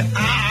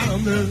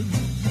kvindearme,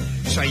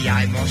 så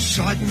jeg må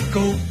sådan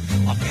gå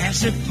og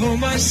passe på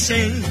mig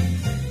selv.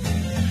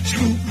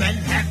 Skulle man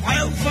have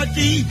røv,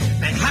 fordi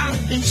man har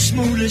en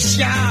smule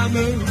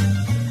charme.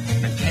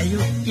 Man kan jo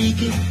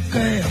ikke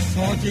gøre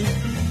for det,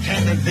 kan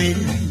man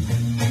vel.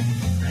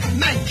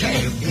 Man kan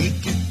jo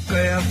ikke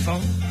gøre for,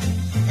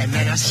 at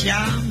man har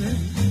charme.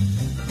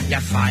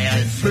 Jeg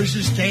fejrede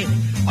fødselsdag,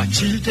 og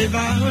til det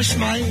var hos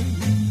mig.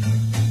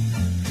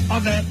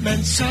 Og hvad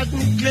man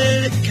sådan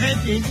glæde kan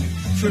en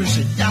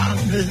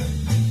fødseldame.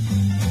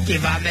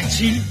 Det var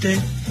Mathilde,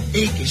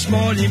 ikke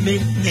smålig,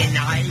 men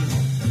nej.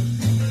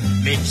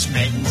 Mens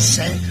manden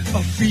sad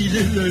og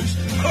filede løs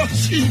på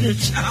sine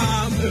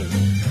tarme.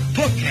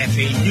 På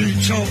Café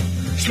Nytorv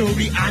slog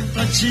vi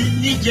andre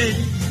tiden ihjel.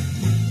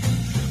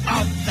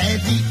 Og hvad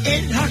vi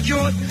end har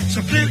gjort, så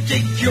blev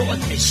det gjort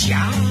med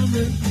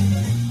charme.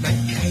 Man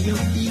kan jo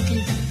ikke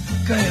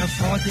gøre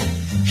for det,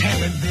 kan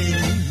man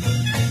vel.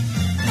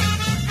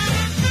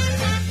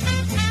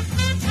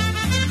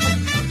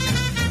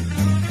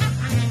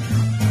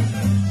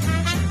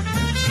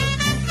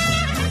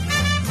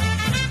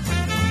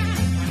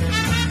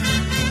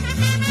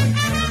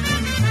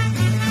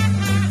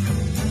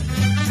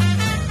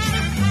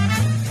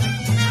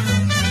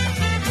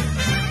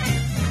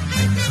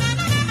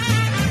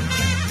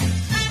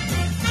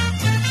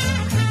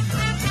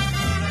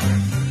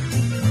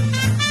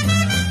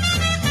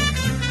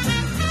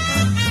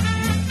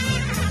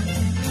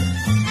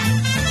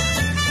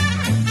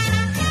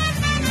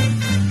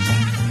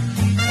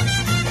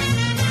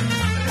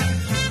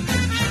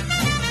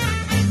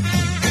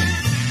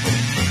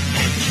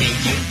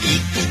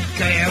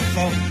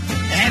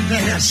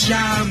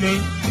 Charme.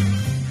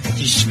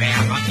 De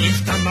sværmer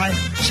efter mig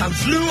som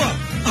fluer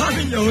om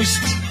en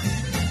ost.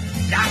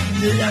 Langt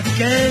ned ad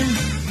gaden,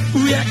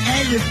 ud af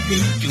alle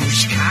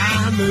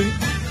vindueskarme.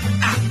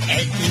 Af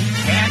al din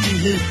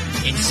kærlighed,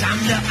 den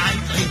samler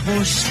aldrig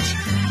rust.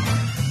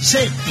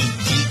 Selv i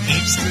de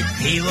ældste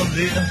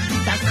pebermøller,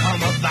 der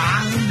kommer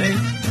varme.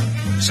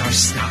 Så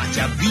snart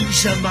jeg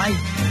viser mig,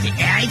 det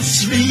er et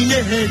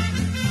svinehæld.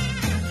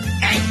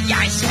 At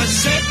jeg så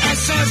selv er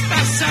så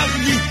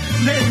sparsomlig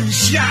med en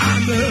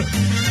charme.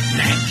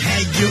 Man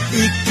kan jo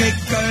ikke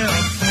gøre,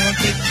 for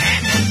det kan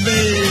man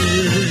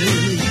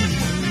vel.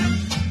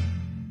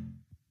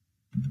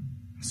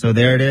 So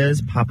there it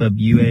is, Papa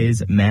Bue's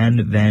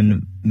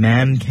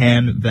Man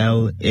Can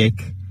Vel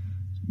Ik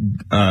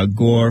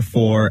Gore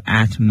for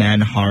at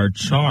Man Hard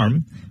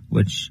Charm,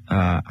 which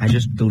I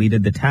just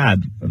deleted the tab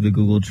of the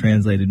Google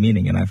translated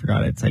meaning and I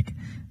forgot it. It's like,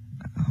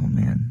 oh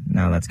man,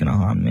 now that's gonna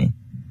haunt me.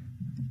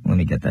 Let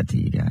me get that to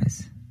you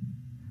guys.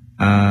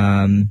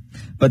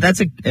 But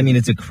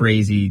it's a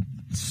crazy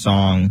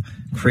song.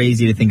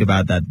 Crazy to think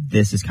about that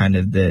this is kind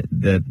of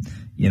the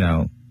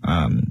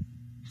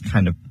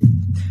kind of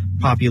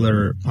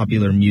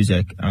popular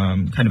music,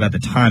 kind of at the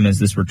time as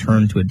this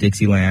return to a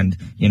Dixieland,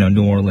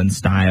 New Orleans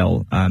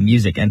style,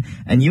 music. And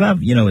you have,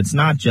 it's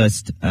not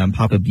just,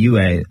 Papa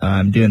Bue,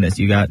 doing this.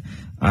 You got,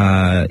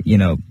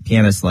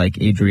 pianists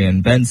like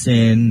Adrian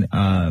Benson,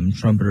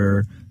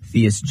 trumpeter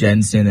Theus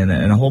Jensen,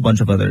 and a whole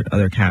bunch of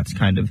other cats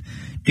kind of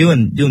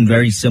doing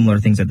very similar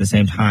things at the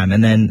same time.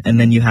 And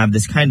then you have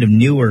this kind of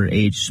newer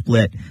age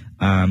split,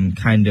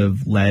 kind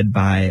of led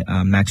by,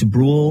 Max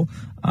Bruhl,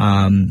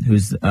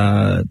 who's,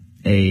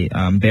 a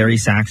bari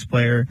sax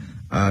player.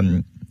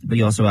 But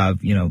you also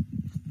have,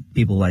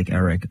 people like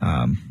Eric,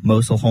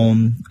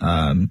 Moselholm,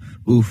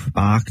 Uf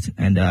Bacht,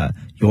 and,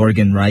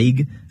 Jorgen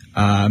Reig.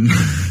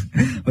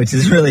 Which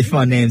is really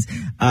fun names.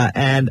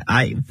 And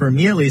for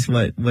me at least,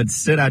 what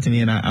stood out to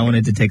me, and I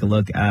wanted to take a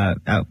look at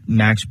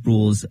Max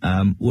Bruhl's,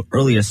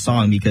 earliest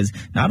song, because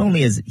not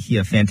only is he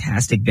a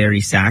fantastic bari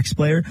sax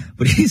player,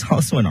 but he's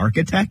also an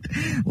architect.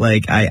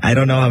 Like, I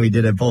don't know how he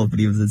did it both, but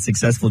he was a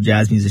successful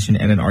jazz musician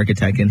and an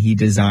architect, and he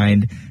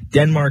designed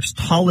Denmark's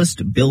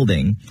tallest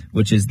building,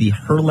 which is the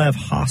Herlev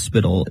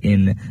Hospital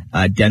in,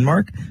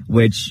 Denmark,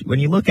 which when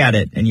you look at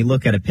it and you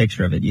look at a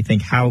picture of it, you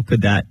think, how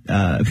could that,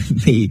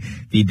 be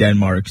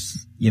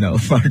Denmark's,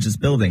 largest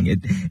building?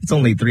 It's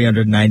only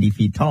 390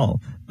 feet tall,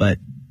 but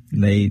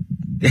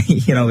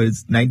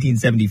it's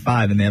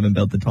 1975 and they haven't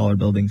built a taller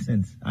building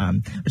since,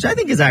 which I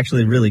think is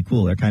actually really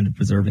cool. They're kind of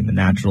preserving the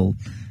natural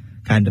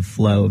kind of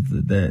flow of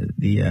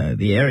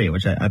the area,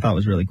 which I thought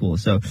was really cool.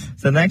 So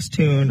the next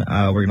tune,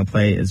 we're going to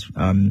play is,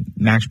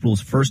 Max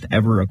Bruhl's first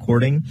ever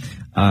recording.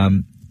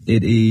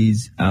 It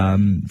is,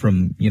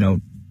 from,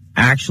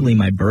 actually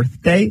my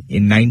birthday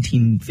in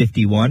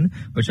 1951,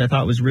 which I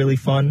thought was really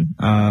fun.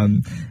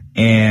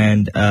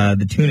 And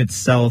the tune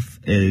itself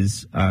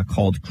is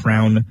called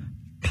Crown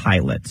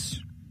Pilots.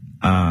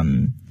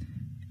 And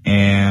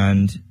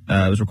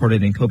it was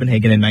recorded in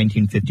Copenhagen in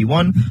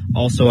 1951.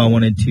 Also, I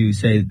wanted to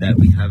say that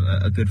we have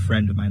a good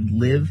friend of mine,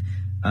 Liv,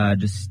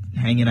 just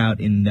hanging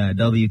out in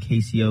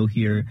WKCO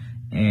here.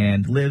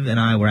 And Liv and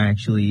I were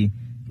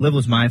Liv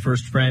was my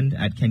first friend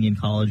at Kenyon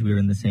College. We were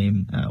in the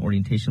same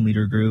orientation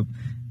leader group.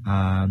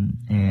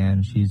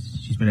 And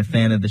she's been a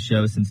fan of the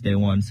show since day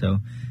one. So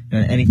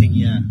anything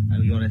you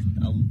want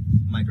I'll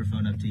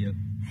microphone up to you.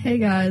 Hey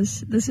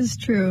guys, this is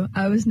true.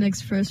 I was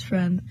Nick's first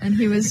friend, and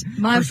he was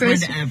my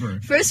first friend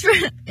ever. First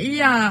friend.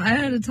 Yeah, I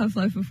had a tough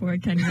life before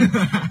Kenyon.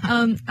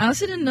 I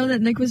also didn't know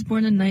that Nick was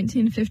born in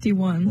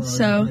 1951. Well,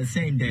 so the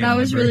same day that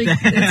was really,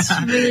 birthday. it's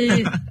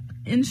really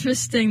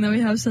interesting that we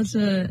have such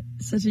a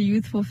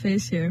youthful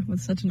face here with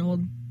such an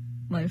old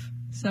life.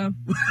 So,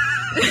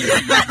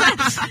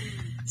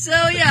 so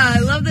yeah, I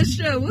love this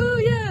show. Woo,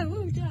 yeah,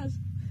 woo, jazz.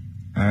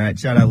 All right,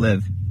 shout out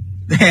Liv.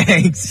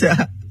 Thanks.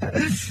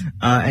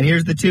 And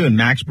here's the tune,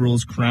 Max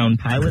Bruhl's Crown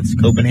Pilots,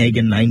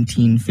 Copenhagen,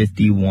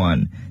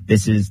 1951.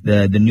 This is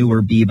the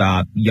newer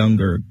bebop,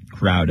 younger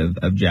crowd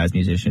of jazz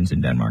musicians in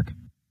Denmark.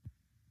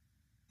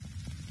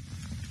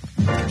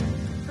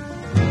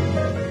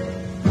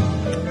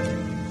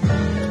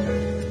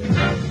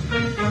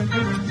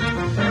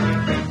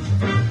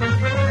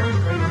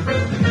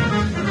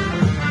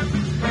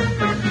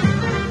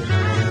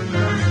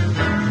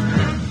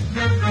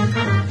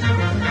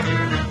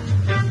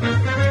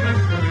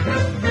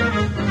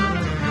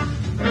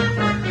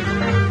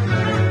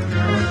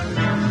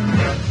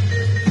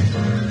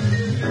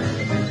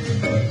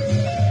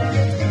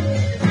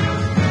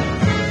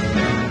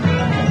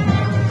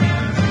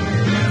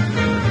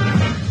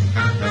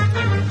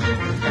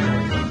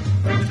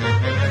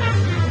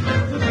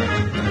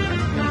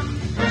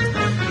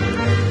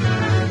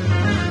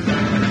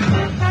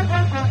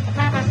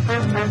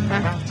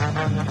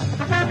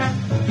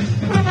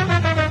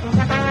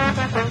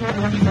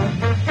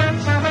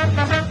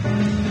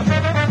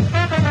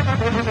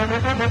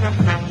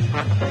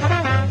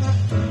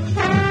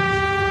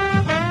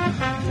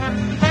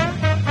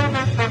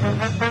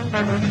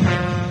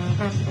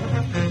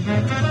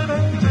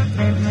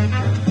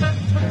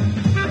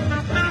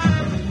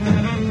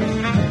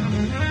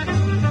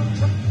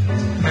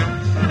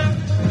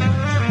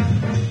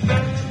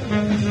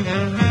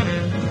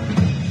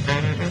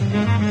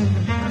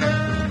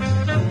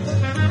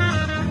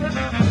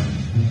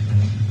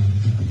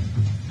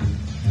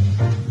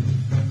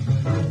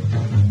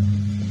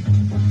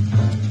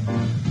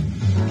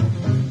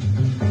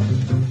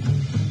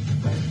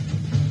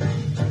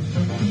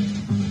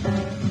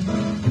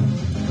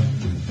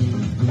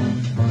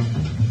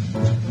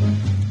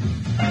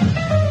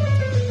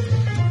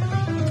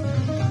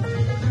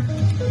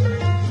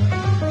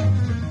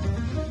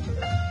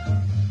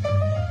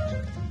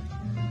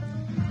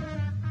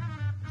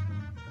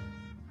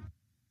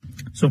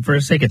 So for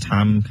the sake of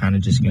time, I'm kind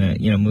of just going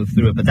to, move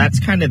through it. But that's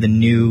kind of the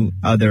new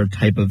other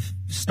type of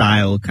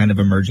style kind of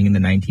emerging in the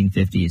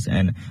 1950s.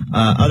 And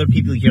other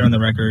people here on the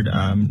record,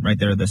 right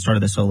there at the start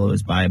of the solo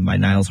is by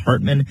Niles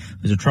Hartman,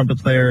 who's a trumpet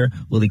player,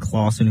 Willie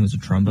Clausen, who's a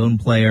trombone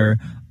player,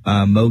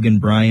 Mogan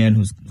Bryan,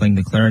 who's playing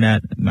the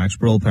clarinet, Max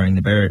Brull playing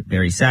the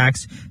Barry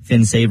sax,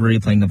 Finn Savory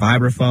playing the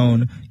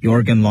vibraphone,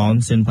 Jorgen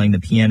Lawson playing the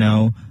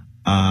piano,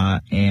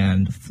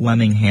 and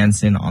Fleming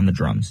Hansen on the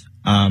drums.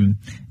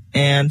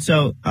 And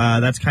so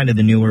that's kind of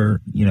the newer,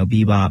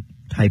 bebop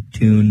type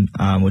tune,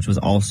 which was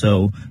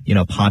also,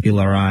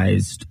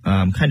 popularized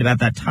kind of at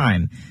that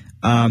time.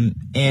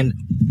 And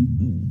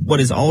what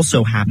is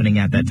also happening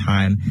at that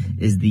time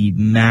is the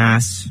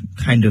mass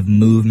kind of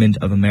movement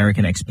of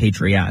American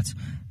expatriates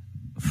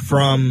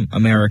from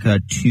America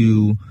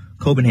to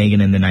Copenhagen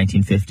in the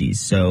 1950s.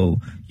 So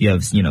you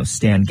have,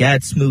 Stan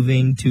Getz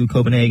moving to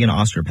Copenhagen,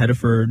 Oscar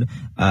Pettiford,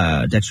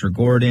 Dexter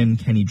Gordon,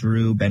 Kenny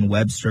Drew, Ben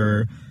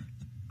Webster,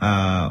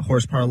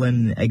 Horace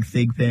Parlin, Egg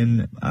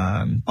Thigpen,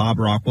 Bob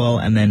Rockwell,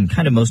 and then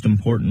kind of most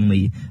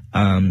importantly,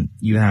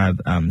 you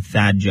have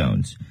Thad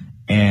Jones.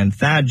 And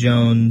Thad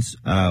Jones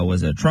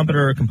was a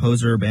trumpeter,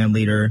 composer, band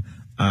leader,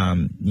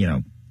 kind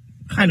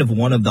of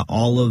one of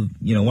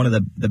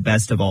the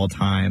best of all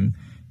time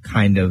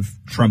kind of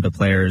trumpet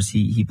players.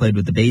 He played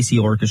with the Basie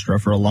Orchestra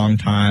for a long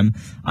time.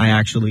 I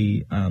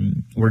actually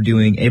were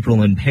doing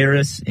April in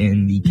Paris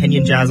in the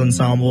Kenyan Jazz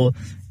Ensemble,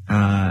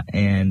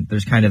 and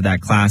there's kind of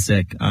that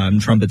classic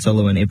trumpet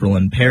solo in April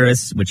in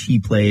Paris, which he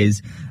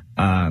plays.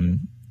 Kind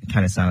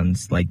of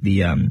sounds like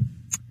the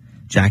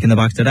Jack in the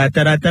Box,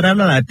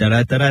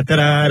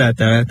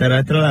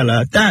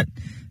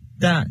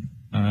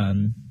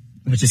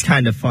 which is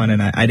kind of fun,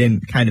 and I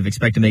didn't kind of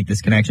expect to make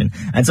this connection.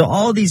 And so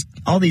all these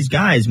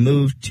guys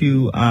moved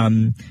to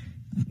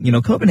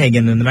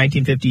Copenhagen in the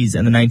 1950s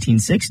and the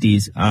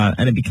 1960s,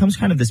 and it becomes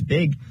kind of this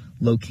big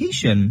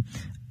location,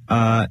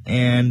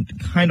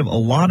 and kind of a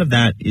lot of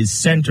that is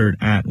centered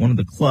at one of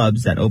the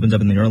clubs that opens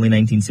up in the early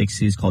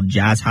 1960s called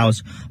Jazz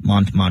House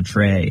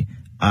Montmartre,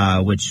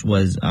 which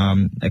was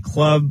a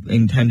club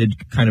intended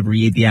to kind of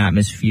create the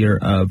atmosphere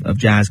of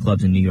jazz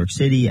clubs in New York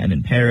City and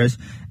in Paris.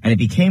 And it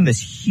became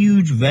this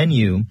huge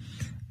venue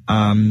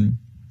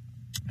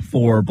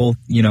for both,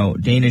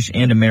 Danish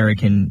and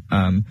American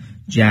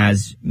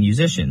jazz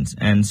musicians.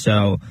 And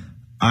so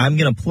I'm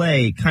going to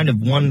play kind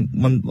of a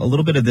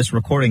little bit of this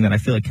recording that I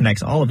feel like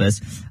connects all of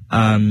us.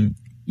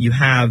 You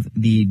have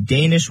the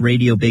Danish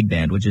Radio Big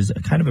Band, which is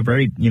kind of a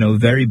very,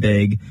 very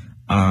big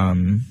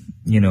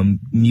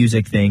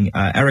music thing.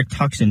 Eric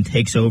Tuxen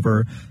takes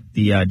over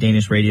the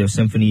Danish Radio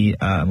Symphony,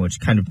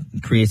 which kind of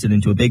creates it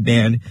into a big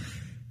band.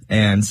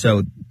 And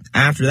so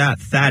after that,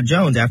 Thad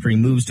Jones, after he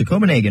moves to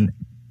Copenhagen,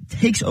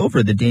 takes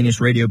over the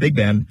Danish Radio Big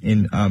Band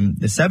in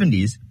the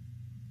 70s.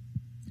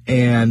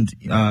 And,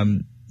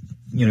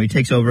 he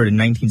takes over in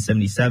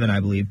 1977, I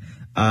believe.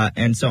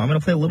 And so I'm going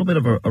to play a little bit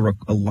of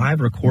a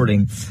live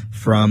recording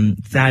from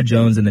Thad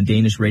Jones and the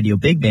Danish Radio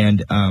Big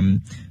Band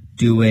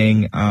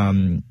doing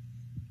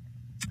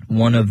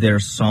one of their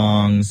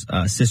songs,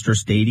 Sister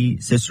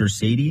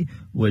Sadie,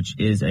 which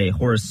is a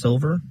Horace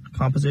Silver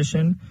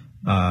composition.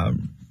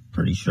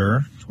 Pretty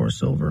sure it's Horace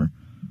Silver,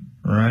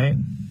 right?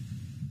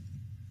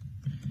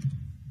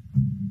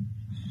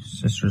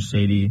 Sister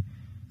Sadie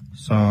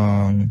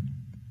song.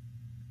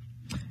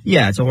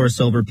 Yeah, it's a Horace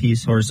Silver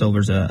piece. Horace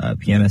Silver's a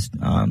pianist,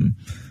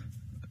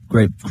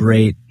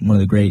 great, one of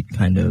the great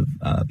kind of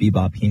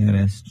bebop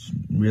pianists.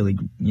 Really,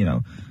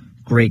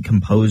 great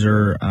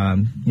composer.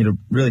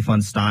 Really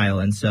fun style.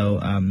 And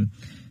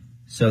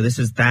so this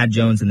is Thad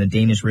Jones and the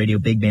Danish Radio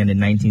Big Band in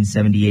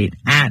 1978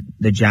 at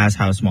the Jazz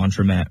House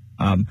Montmartre,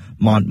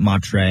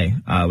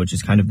 which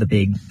is kind of the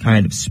big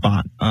kind of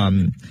spot.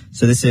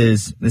 So this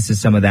is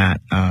some of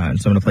that. So I'm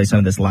going to play some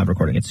of this live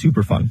recording. It's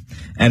super fun.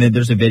 And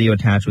there's a video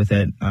attached with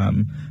it.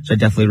 So I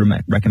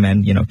definitely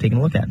recommend, taking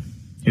a look at.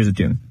 Here's a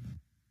tune.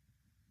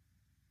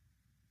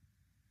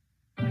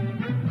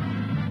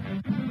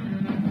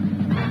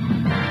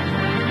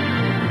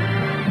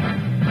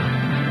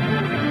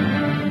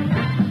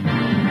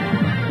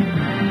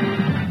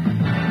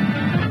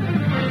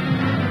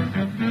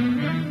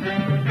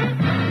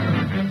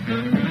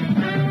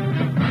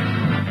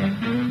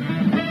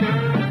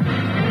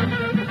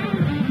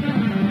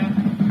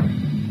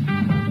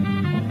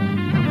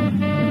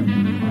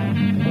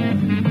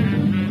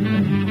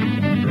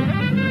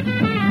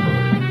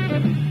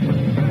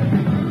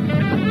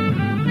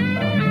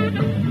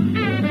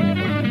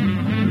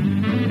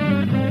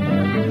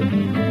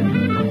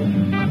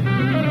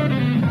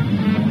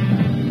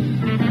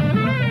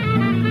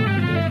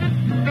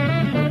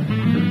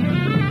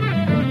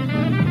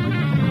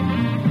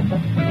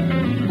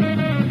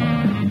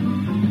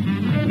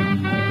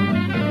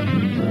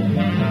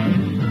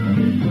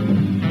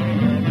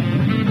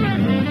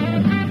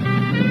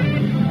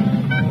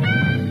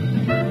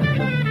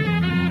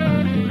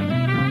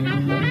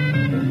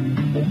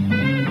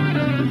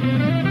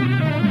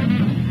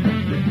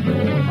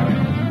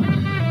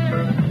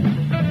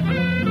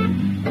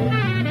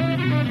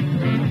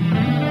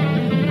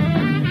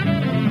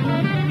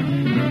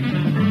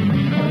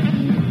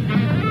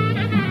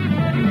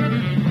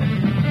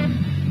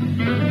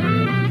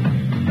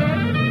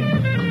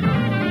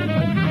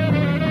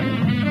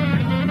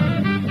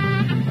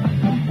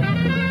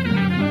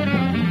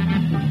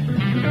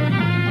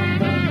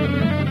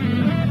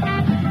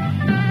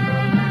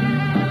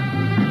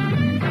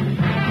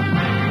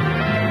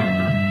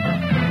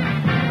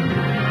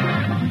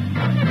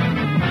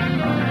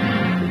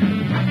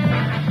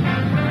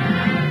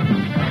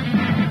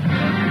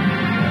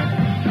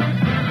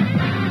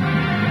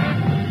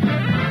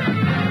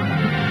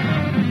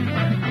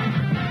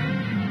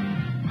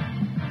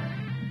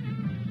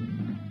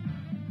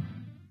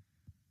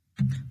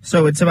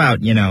 So it's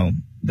about,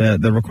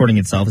 the recording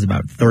itself is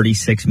about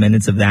 36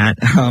 minutes of that,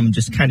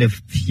 just kind of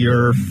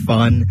pure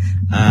fun.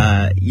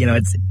 I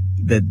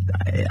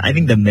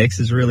think the mix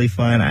is really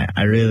fun.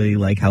 I really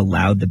like how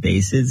loud the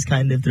bass is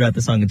kind of throughout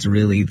the song. It's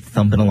really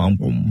thumping along,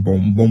 boom,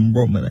 boom, boom,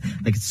 boom,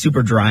 like it's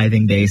super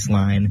driving bass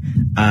line,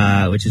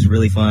 which is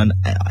really fun.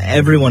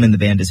 Everyone in the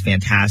band is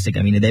fantastic.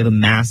 I mean, they have a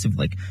massive,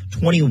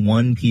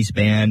 21 piece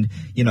band,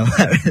 and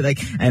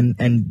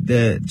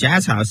the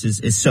jazz house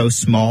is so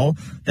small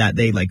that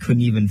they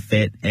couldn't even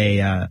fit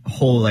a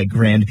whole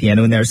grand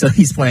piano in there. So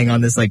he's playing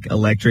on this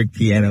electric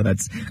piano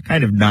that's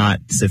kind of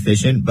not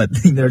sufficient, but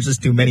there's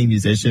just too many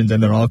musicians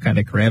and they're all kind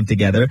of cramped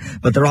together,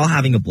 but they're all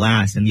having a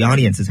blast and the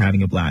audience is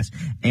having a blast.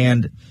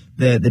 And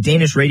the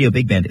Danish radio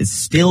big band is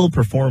still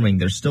performing.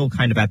 They're still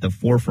kind of at the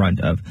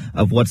forefront of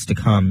what's to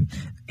come.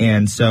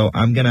 And so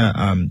I'm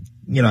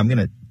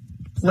gonna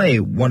play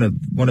one of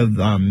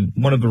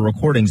the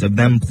recordings of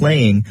them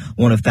playing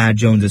one of Thad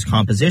Jones's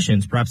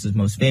compositions, perhaps his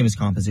most famous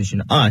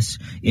composition, Us,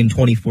 in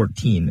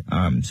 2014.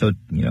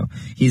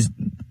 He's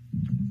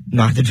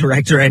not the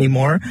director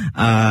anymore,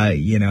 but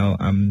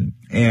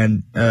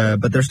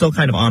they're still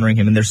kind of honoring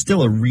him, and they're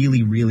still a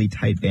really, really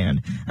tight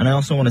band. And I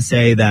also want to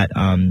say that,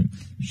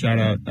 shout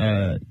out,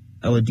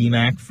 Ella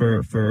DMAC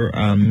for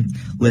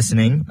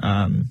listening.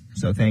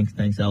 So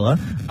thanks Ella.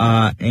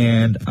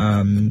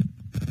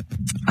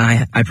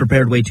 I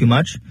prepared way too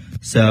much.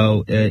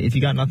 So, if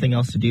you got nothing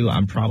else to do,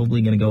 I'm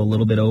probably going to go a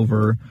little bit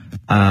over,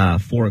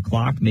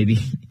 4:00, maybe.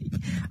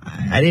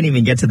 I didn't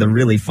even get to the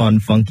really fun,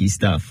 funky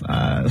stuff,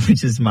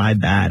 which is my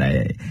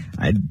bad.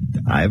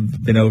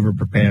 I've been over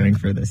preparing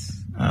for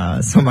this.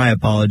 So my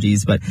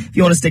apologies, but if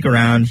you want to stick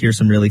around, hear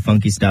some really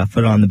funky stuff,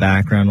 put it on the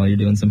background while you're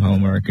doing some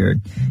homework or,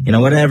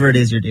 whatever it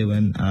is you're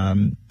doing.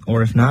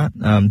 Or if not,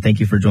 thank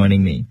you for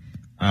joining me.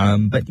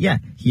 But yeah,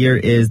 here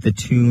is the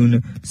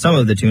tune, some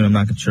of the tune. I'm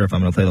not sure if I'm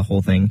going to play the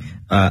whole thing.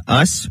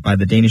 Us by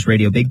the Danish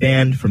Radio Big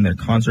Band from their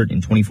concert in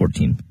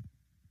 2014.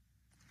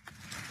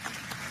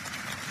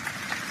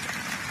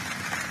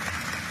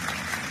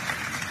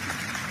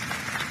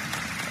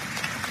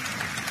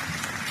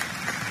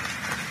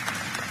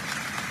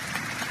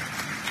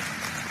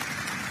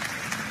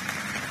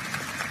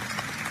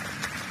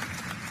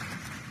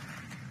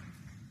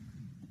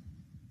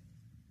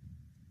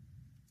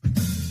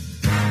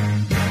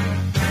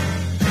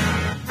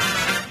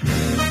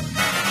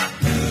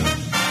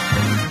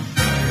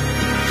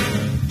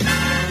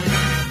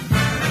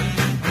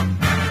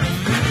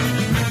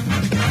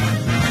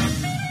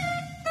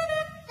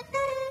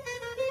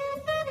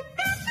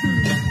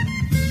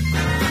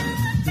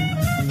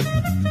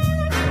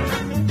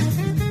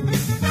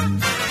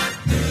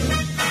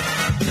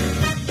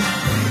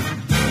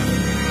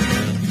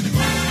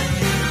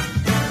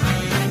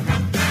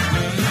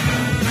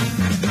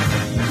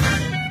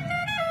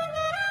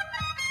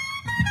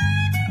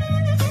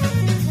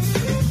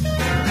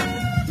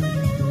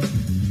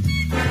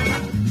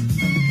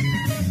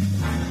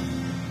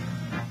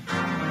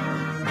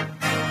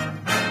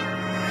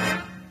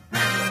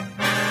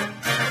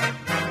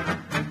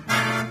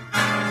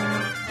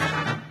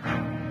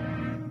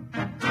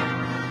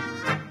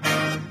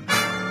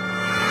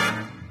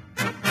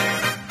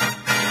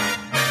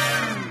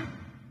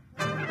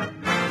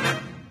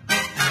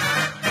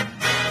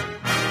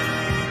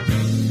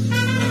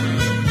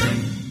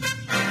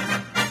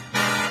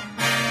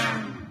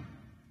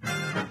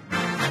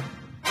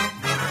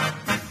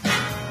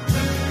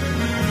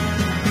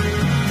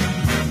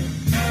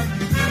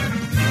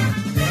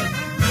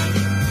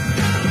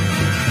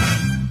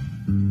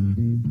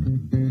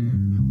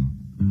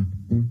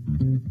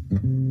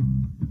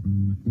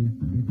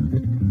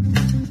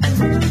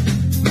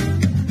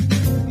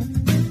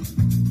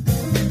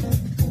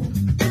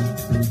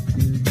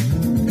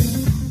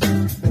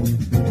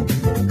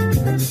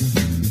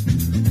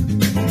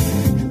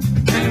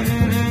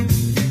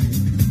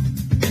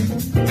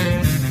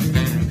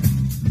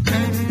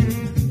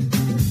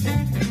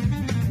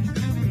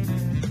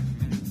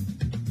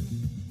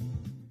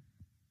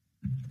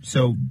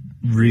 So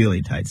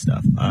really tight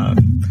stuff.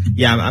 I'm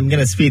going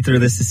to speed through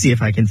this to see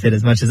if I can fit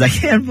as much as I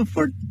can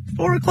before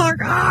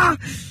 4:00.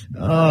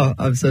 Oh,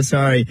 I'm so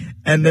sorry.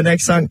 And the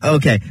next song.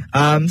 Okay.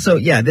 So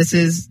we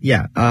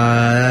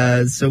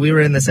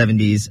were in the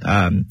 70s.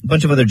 A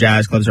bunch of other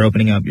jazz clubs are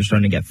opening up. You're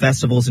starting to get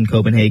festivals in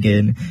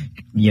Copenhagen.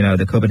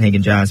 The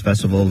Copenhagen Jazz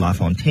Festival, La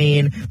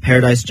Fontaine,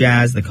 Paradise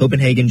Jazz, the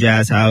Copenhagen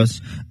Jazz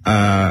House,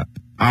 our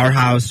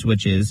house,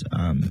 which is,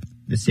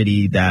 the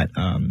city that,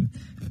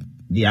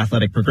 the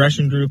Athletic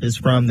Progression Group is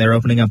from. They're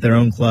opening up their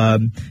own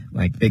club,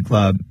 big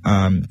club.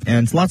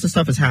 And lots of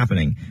stuff is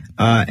happening.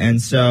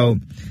 And so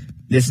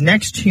this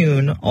next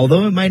tune,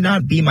 although it might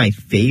not be my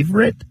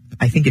favorite,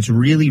 I think it's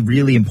really,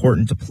 really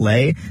important to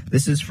play.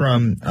 This is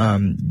from,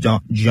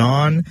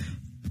 John,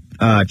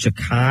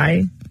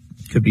 Chakai.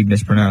 Could be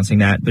mispronouncing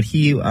that, but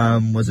he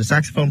was a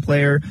saxophone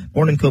player,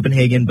 born in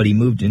Copenhagen, but he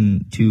moved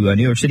into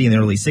New York City in the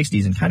early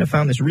 60s and kind of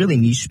found this really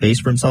niche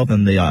space for himself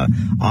in the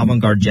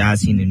avant-garde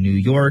jazz scene in New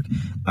York.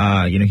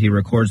 He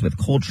records with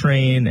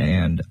Coltrane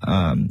and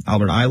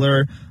Albert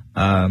Eiler.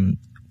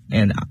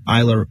 and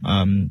Eiler,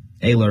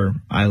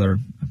 I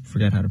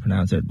forget how to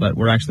pronounce it, but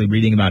we're actually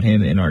reading about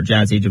him in our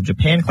Jazz Age of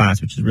Japan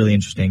class, which is really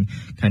interesting,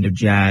 kind of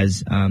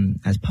jazz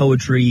as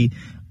poetry,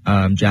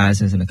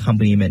 jazz as an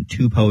accompaniment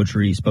to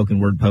poetry, spoken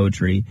word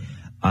poetry,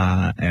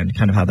 and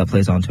kind of how that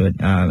plays onto it.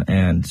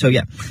 And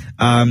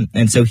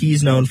so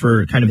he's known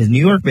for kind of his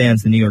New York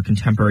bands, the New York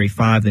Contemporary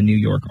Five, the New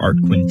York Art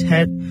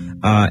Quintet,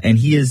 and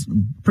he is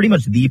pretty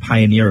much the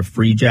pioneer of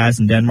free jazz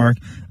in Denmark.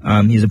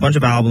 He has a bunch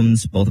of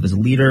albums, both of as a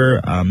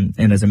leader,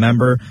 and as a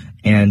member,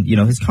 and, you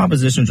know, his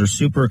compositions are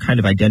super kind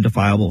of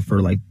identifiable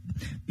for, like,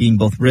 being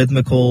both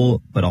rhythmical,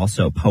 but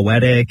also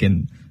poetic,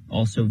 and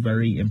also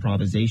very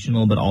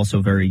improvisational, but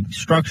also very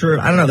structured.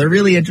 I don't know. They're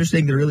really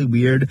interesting. They're really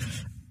weird.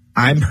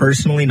 I'm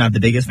personally not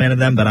the biggest fan of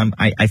them, but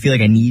I feel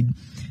like I need,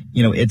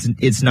 you know,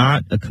 it's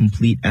not a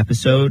complete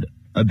episode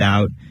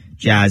about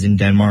jazz in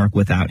Denmark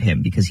without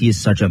him, because he is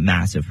such a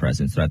massive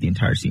presence throughout the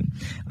entire scene.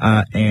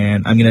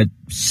 And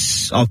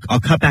I'll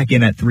cut back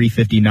in at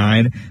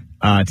 3:59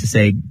 to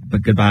say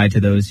goodbye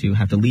to those who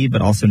have to leave,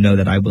 but also know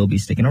that I will be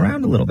sticking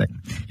around a little bit.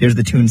 Here's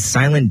the tune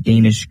 "Silent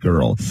Danish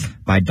Girl"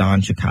 by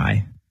Don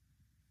Chakai.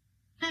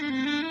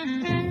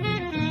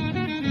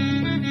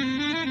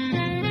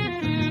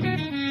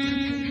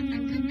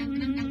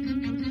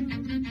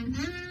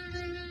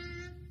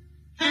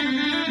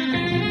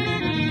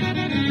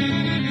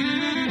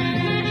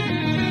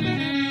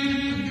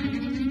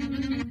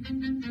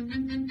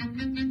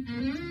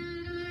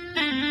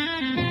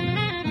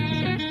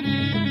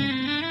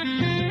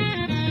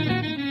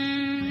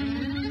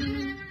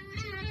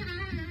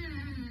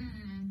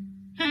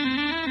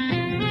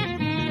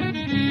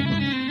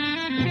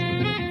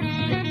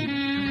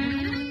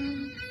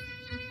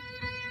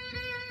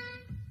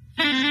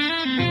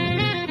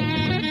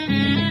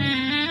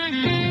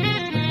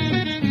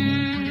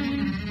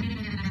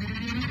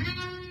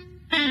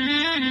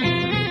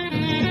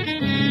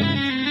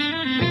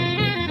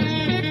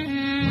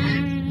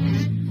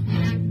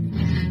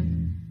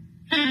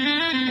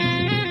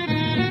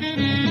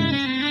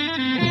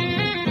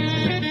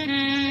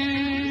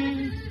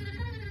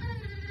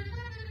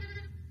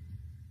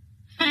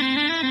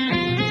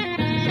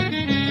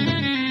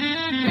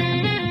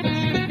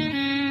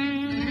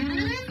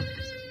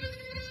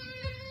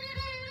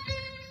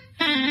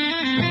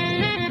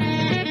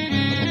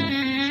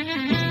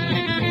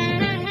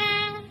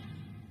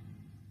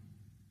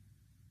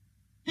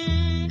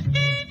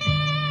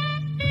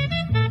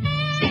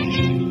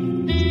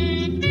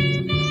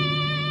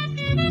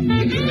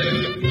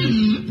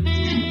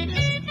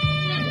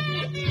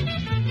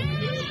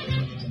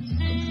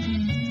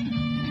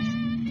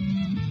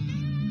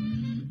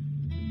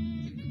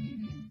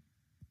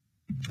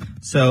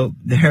 So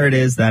there it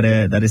is. That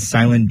is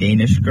 "Silent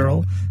Danish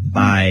Girl"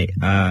 by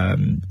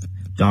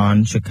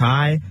Don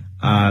Chakai,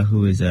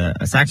 who is a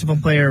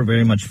saxophone player,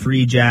 very much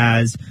free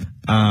jazz,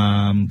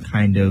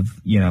 kind of,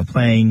 you know,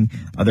 playing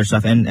other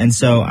stuff. And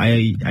so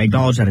I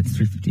acknowledge that it's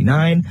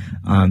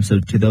 3:59. So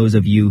to those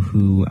of you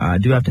who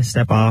do have to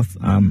step off,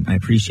 I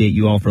appreciate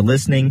you all for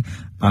listening.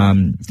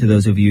 To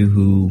those of you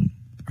who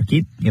are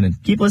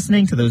keep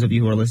listening, to those of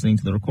you who are listening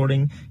to the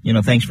recording, you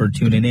know, thanks for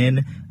tuning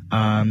in.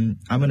 I'm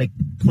gonna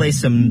play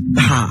some.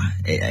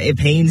 It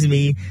pains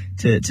me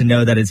to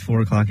know that it's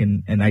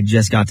 4:00 and I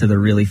just got to the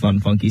really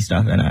fun, funky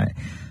stuff, and I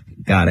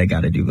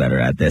gotta do better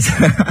at this.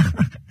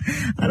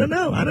 I don't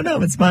know.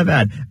 It's my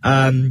bad.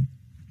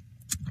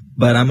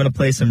 But I'm gonna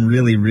play some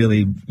really,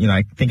 really, you know,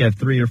 I think I have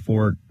 3 or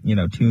 4, you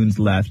know, tunes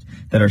left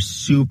that are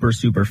super,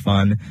 super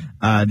fun.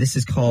 This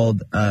is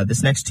called,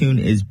 this next tune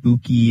is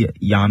Buki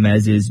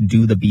Yamez's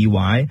 "Do the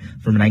BY"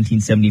 from a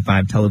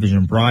 1975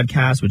 television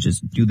broadcast, which is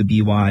 "Do the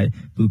BY,"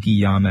 Buki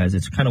Yamez.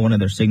 It's kind of one of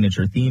their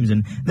signature themes,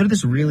 and they're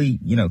this really,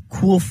 you know,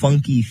 cool,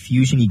 funky,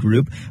 fusiony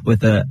group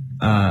with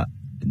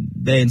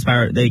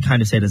they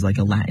kind of say it as like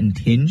a Latin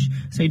tinge,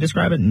 so you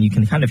describe it, and you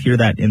can kind of hear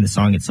that in the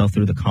song itself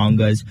through the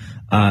congas.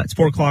 It's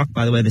 4:00,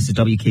 by the way. This is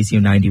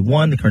WKCO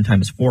 91. The current time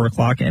is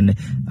 4:00, and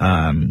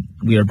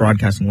we are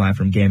broadcasting live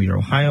from Gambier,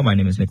 Ohio. My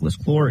name is Nicholas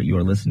Clore. You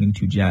are listening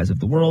to Jazz of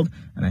the World,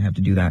 and I have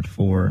to do that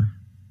for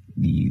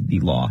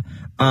the law.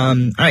 All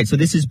right, so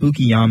this is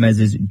Buki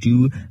Yamez's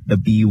 "Do the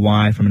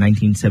BY" from a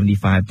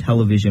 1975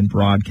 television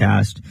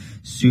broadcast.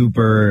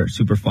 Super,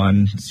 super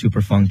fun, super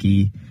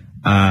funky.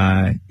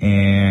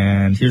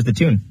 And here's the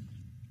tune.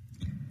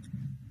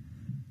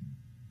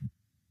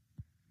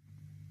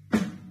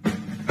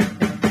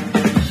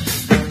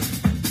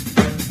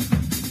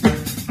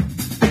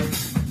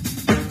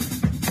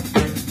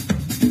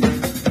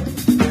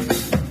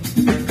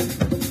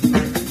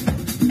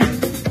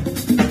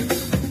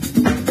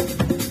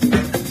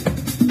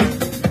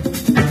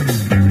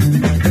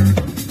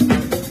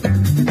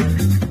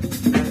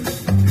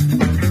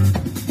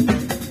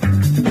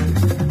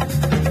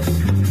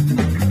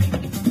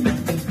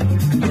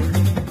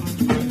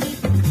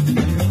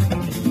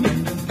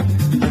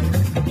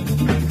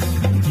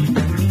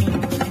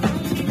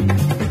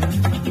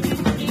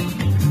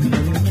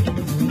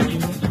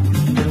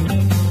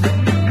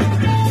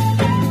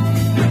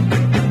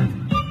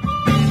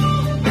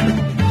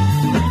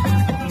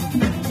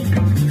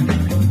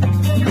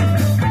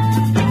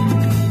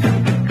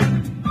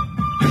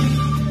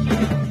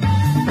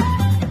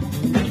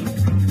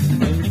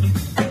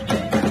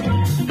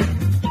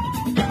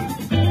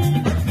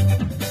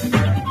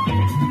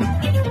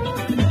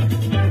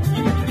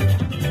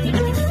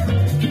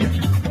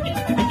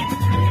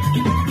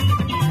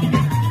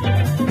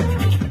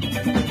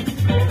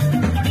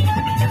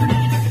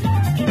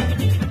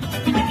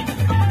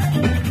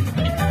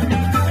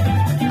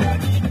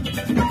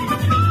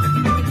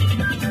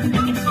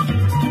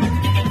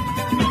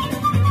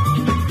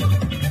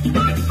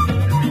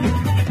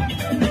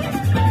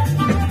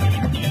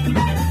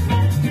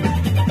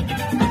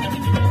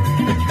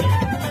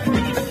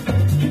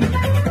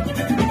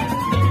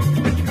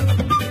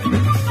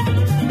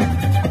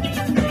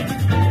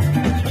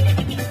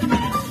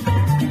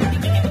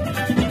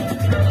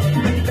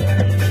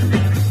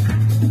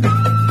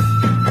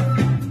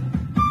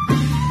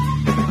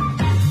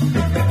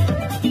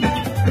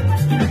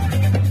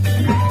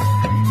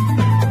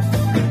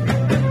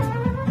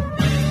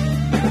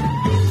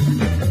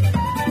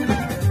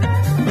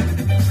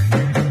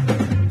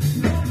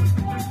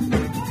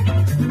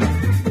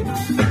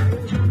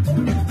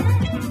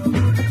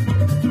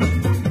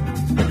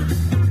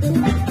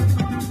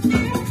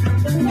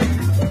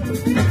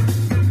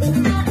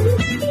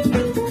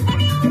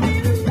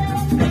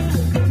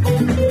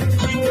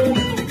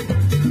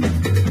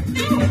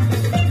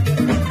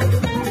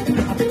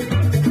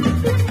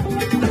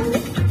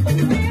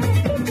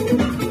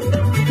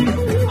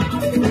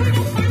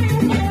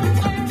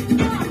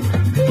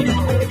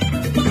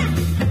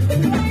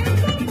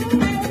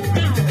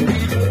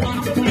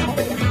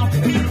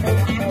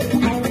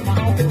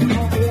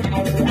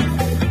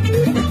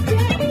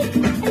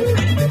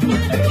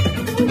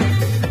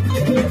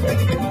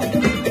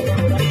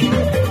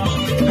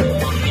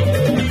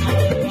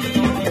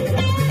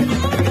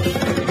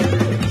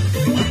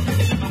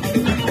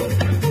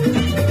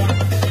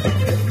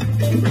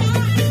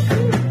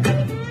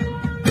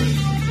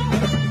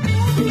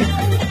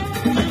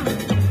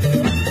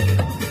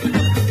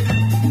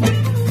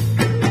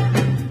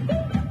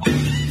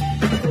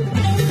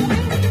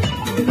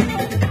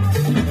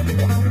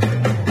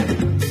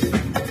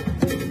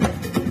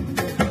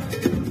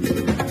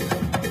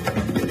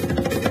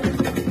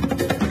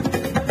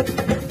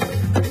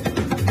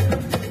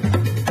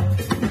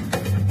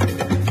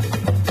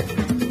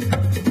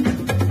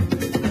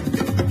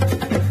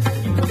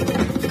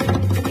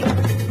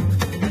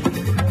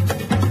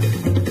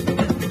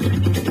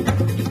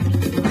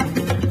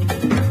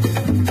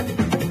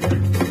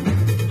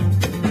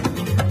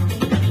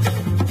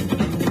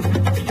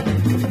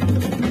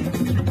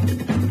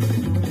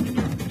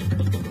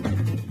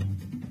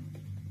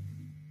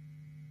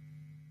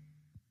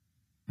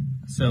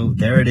 So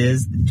there it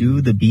is,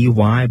 Do the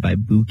BY by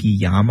Buki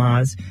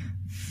Yamaz.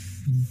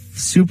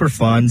 Super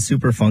fun,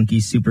 super funky,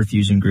 super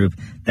fusion group.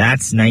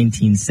 That's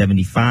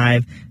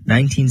 1975.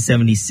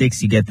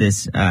 1976, you get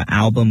this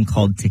album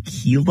called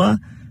Tequila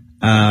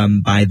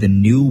by The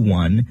New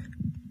One,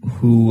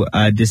 who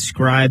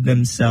describe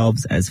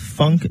themselves as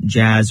funk,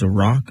 jazz,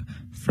 rock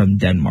from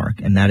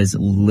Denmark. And that is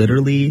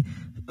literally,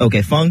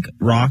 okay, funk,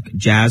 rock,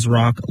 jazz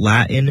rock,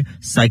 Latin,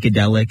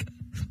 psychedelic,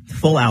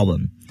 full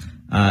album.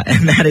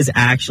 And that is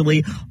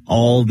actually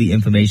all the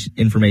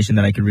information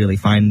that I could really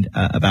find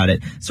about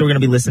it. So we're going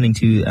to be listening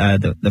to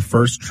the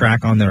first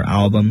track on their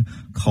album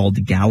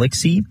called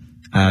Galaxy.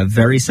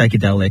 Very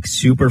psychedelic,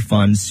 super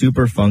fun,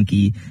 super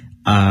funky.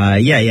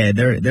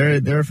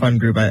 They're a fun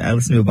group. I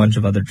listened to a bunch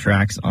of other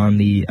tracks on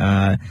the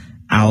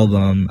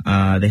album.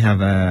 They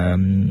have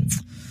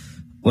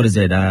what is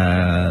it?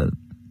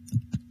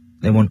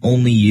 They won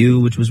Only You,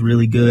 which was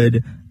really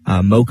good.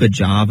 Mocha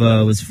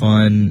Java was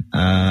fun.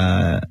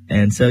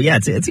 And so, yeah,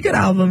 it's a good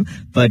album,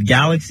 but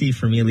Galaxy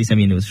for me, at least, I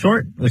mean, it was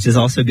short, which is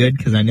also good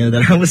because I know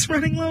that I was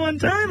running low on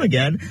time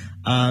again.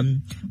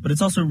 But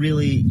it's also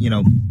really, you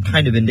know,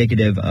 kind of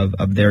indicative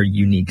of their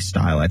unique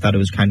style. I thought it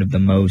was kind of the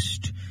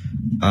most,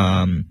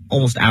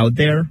 almost out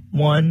there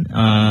one.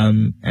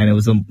 And it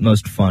was the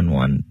most fun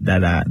one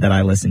that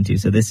I listened to.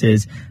 So this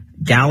is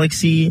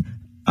Galaxy,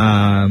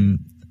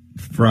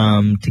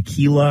 from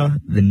Tequila,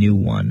 The New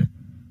One.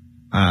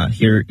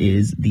 Here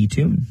is the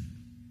tune.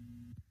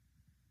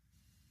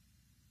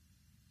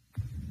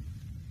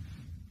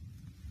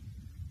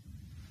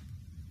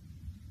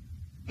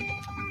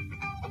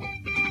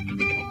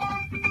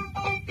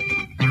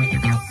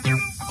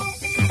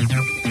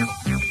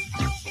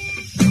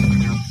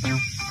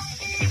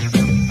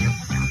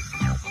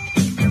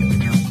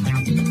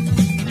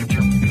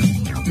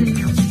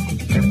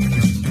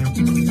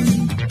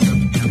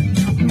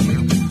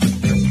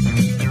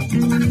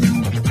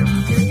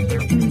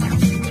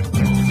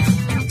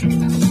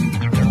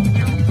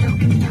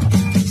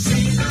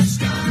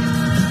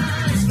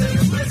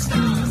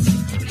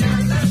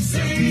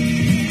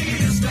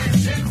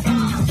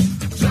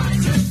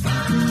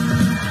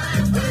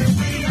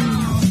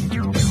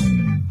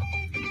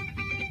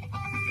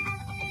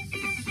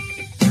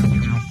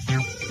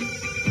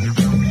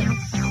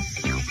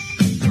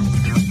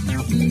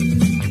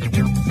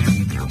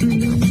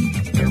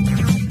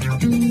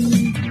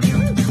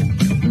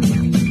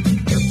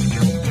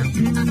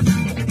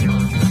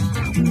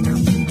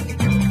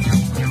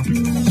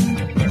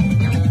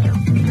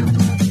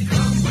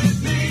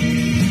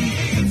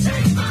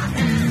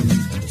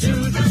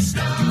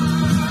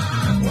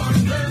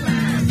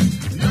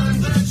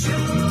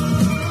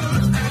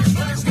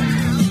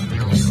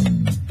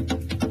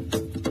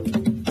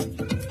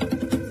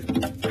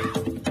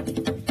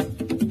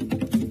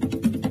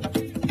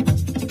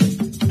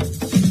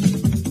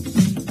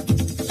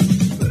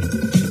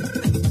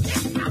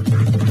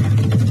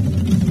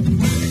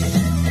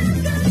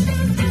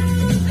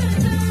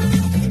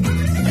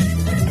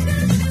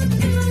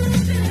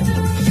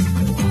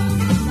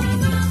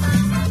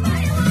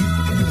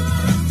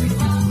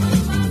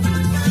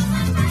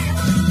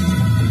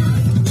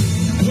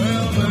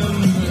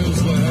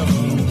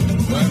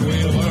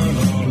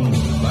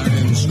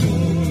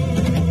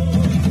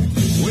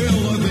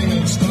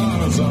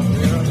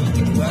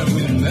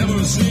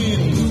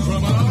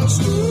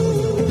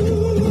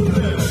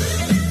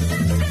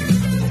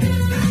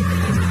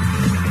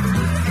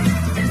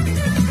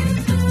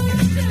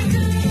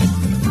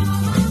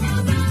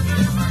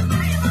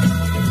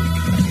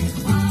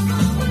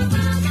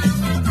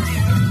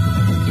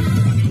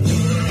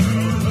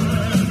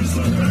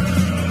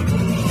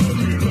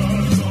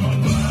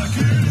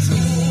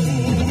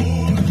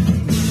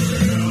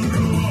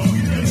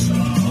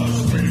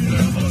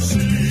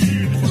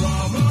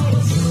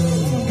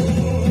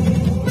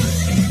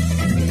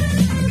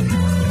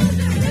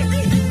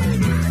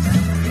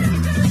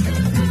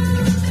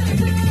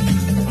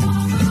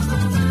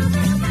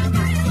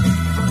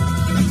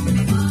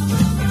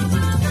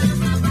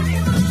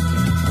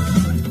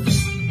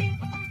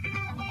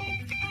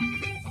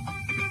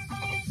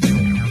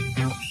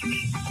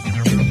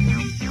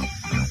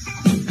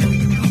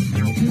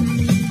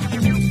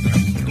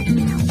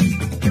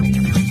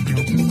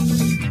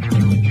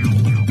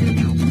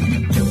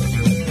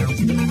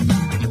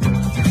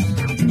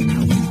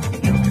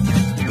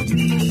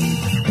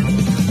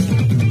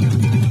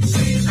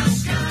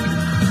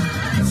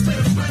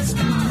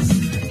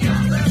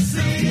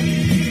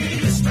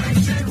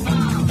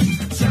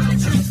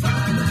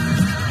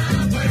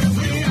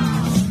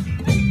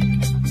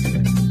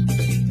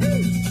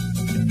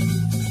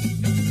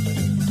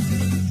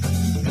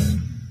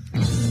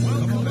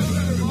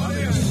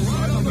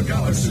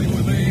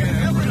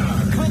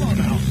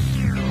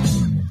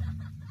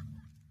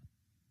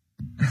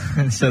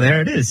 So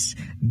there it is,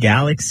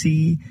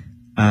 Galaxy,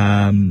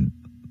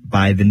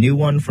 by The New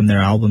One from their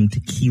album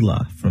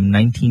Tequila from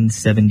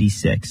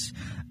 1976.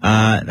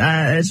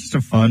 It's just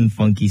a fun,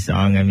 funky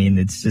song. I mean,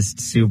 it's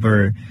just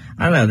super.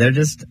 I don't know. They're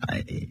just.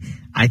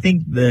 I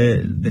think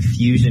the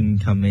fusion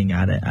coming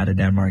out of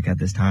Denmark at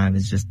this time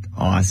is just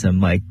awesome.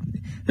 Like,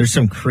 there's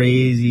some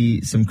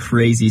crazy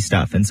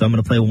stuff. And so I'm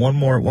gonna play one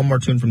more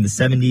tune from the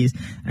 70s,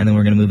 and then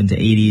we're gonna move into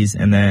 80s,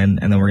 and then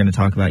we're gonna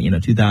talk about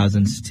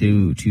 2000s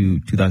to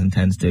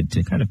 2010s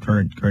to kind of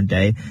current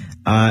day.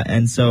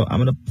 And so I'm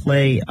gonna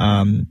play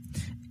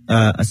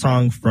a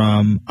song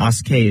from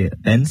Aske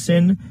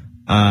Benson.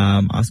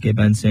 Aske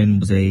Benson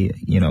was a,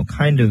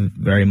 kind of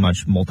very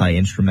much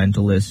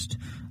multi-instrumentalist.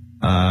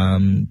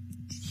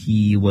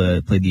 He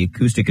played the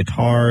acoustic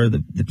guitar,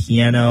 the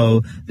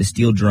piano, the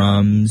steel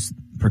drums,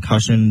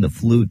 percussion, the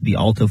flute, the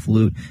alto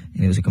flute,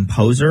 and he was a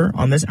composer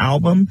on this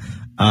album.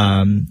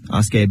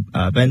 Aske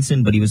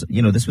Benson, but he was,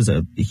 this was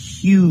a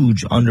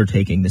huge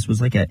undertaking. This was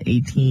like an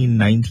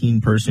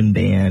 19 person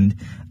band.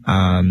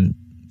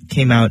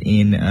 Came out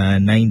in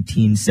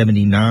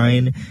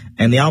 1979,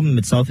 and the album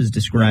itself is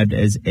described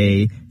as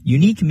a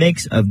unique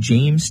mix of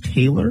James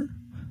Taylor,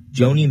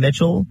 Joni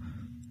Mitchell,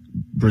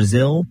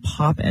 Brazil,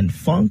 pop and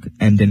funk,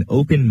 and an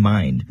open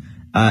mind.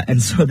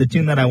 And so the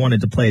tune that I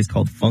wanted to play is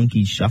called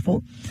Funky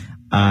Shuffle.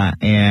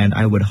 And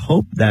I would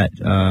hope that,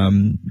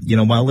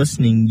 while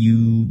listening,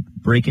 you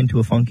break into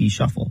a funky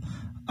shuffle.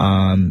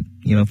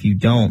 If you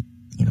don't,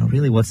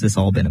 really what's this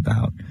all been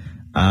about?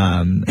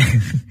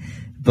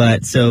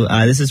 But so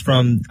this is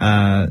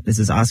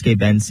Aske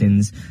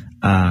Benson's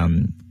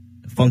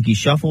Funky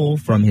Shuffle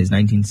from his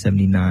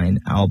 1979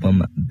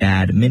 album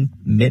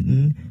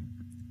Badminton.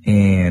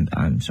 And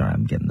I'm sorry,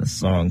 I'm getting the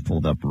song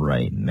pulled up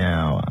right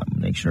now. I'll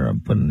make sure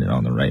I'm putting it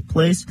on the right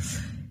place.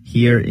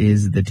 Here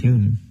is the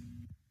tune.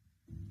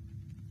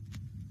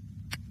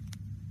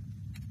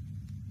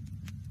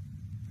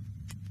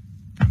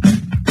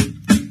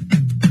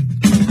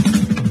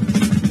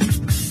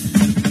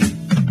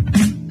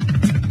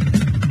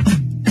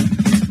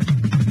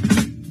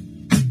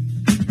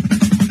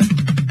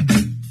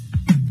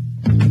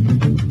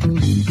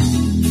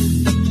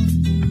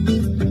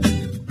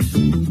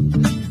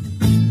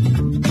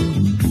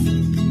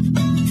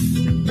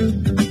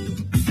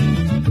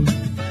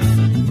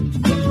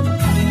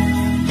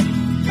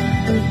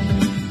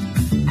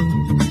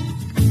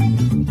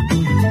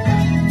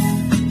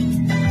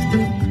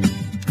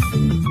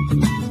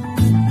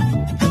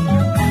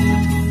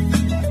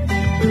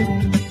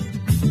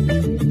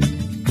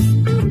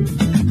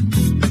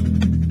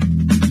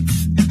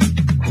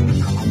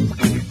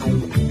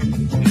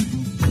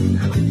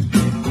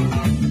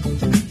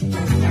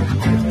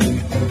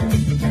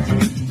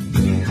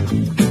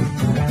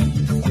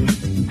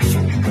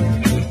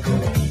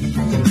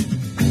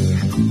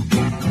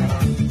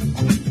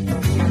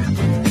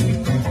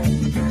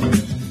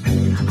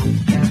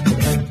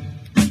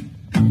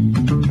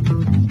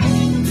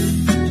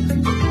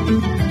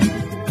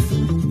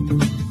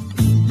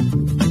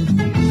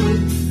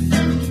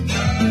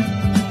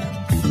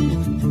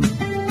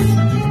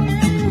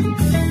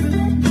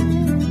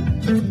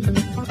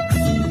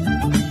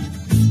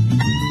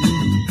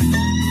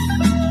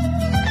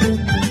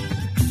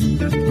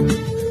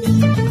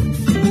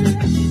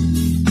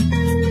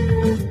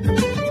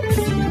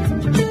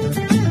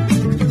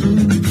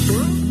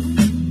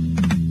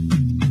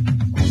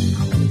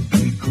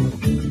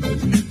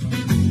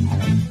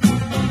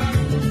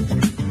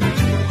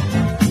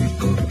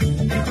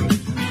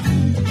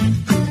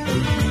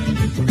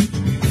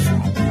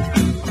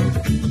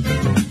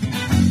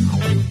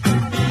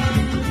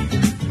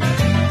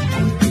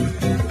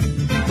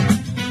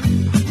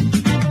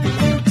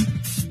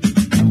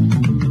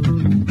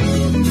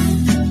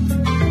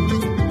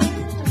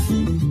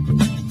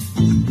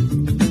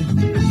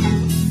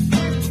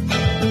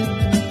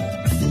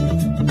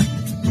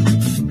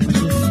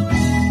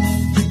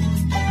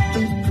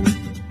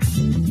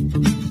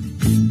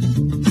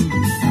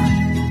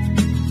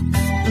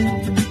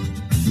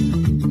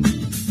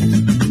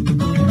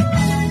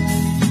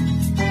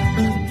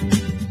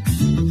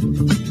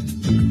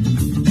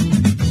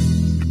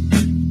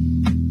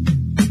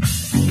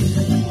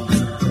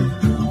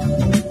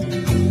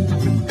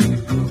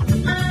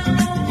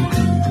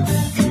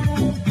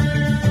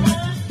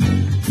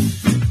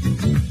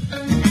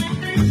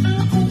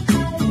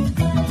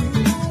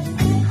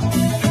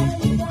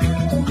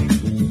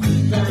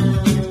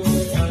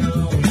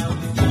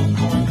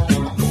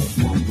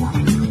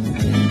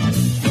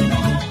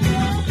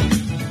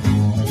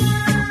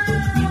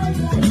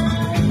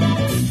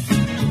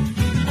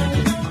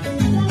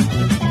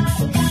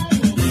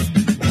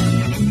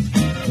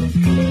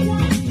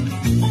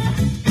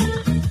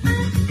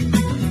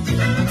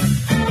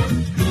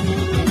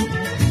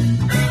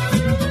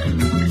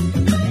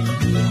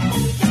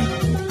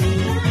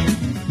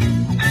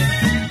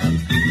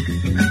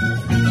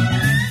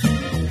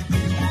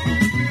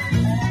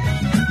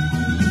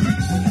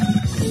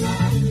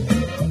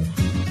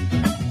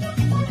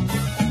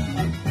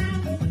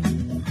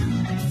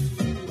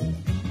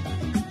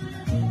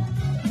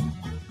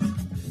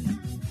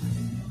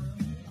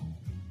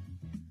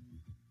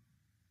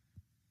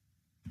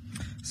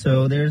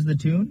 so there's the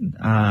tune.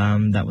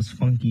 That was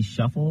Funky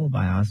Shuffle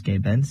by Oscar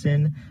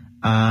Benson.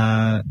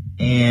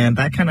 And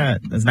that kind of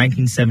is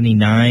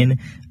 1979,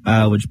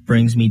 which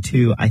brings me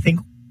to, I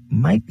think,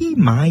 might be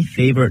my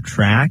favorite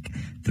track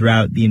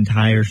throughout the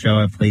entire show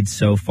I've played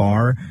so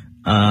far.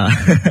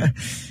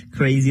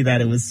 Crazy that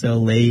it was so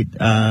late.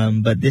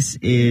 But this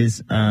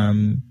is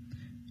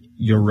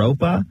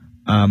Europa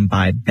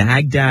by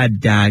Baghdad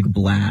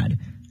Dagblad.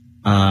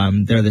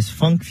 They're this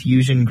funk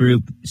fusion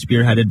group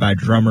spearheaded by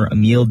drummer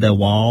Emile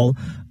Dewal.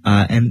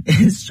 And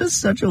it's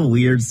just such a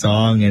weird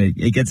song, and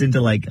it gets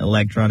into like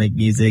electronic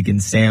music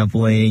and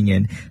sampling,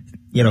 and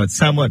it's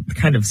somewhat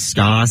kind of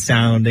ska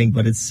sounding,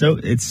 but it's so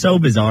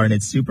bizarre and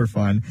it's super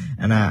fun.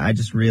 And I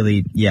just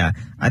really,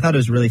 I thought it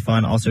was really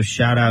fun. Also,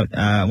 shout out,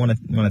 I want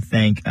to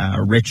thank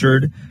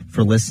Richard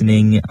for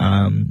listening,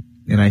 and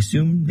I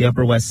assume the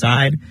Upper West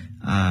Side.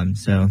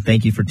 So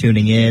thank you for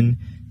tuning in.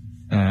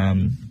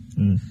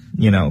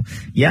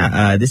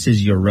 This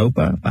is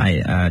Europa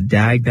by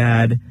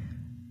Baghdad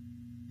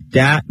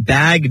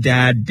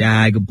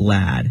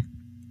Dagblad.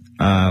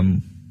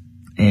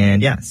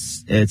 And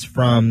yes, it's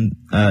from,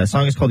 the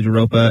song is called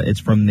Europa. It's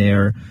from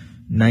their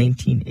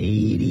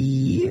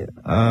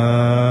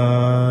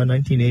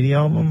 1980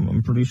 album.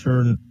 I'm pretty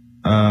sure.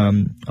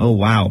 Oh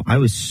wow, I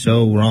was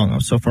so wrong. I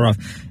was so far off.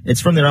 It's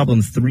from their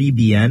album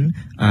 3BN,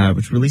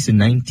 which released in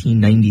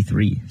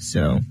 1993.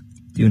 So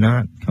do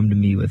not come to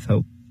me with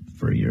hope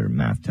for your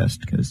math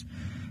test, because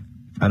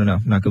I don't know,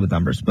 I'm not good with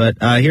numbers. But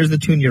here's the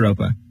tune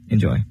Europa.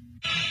 Enjoy.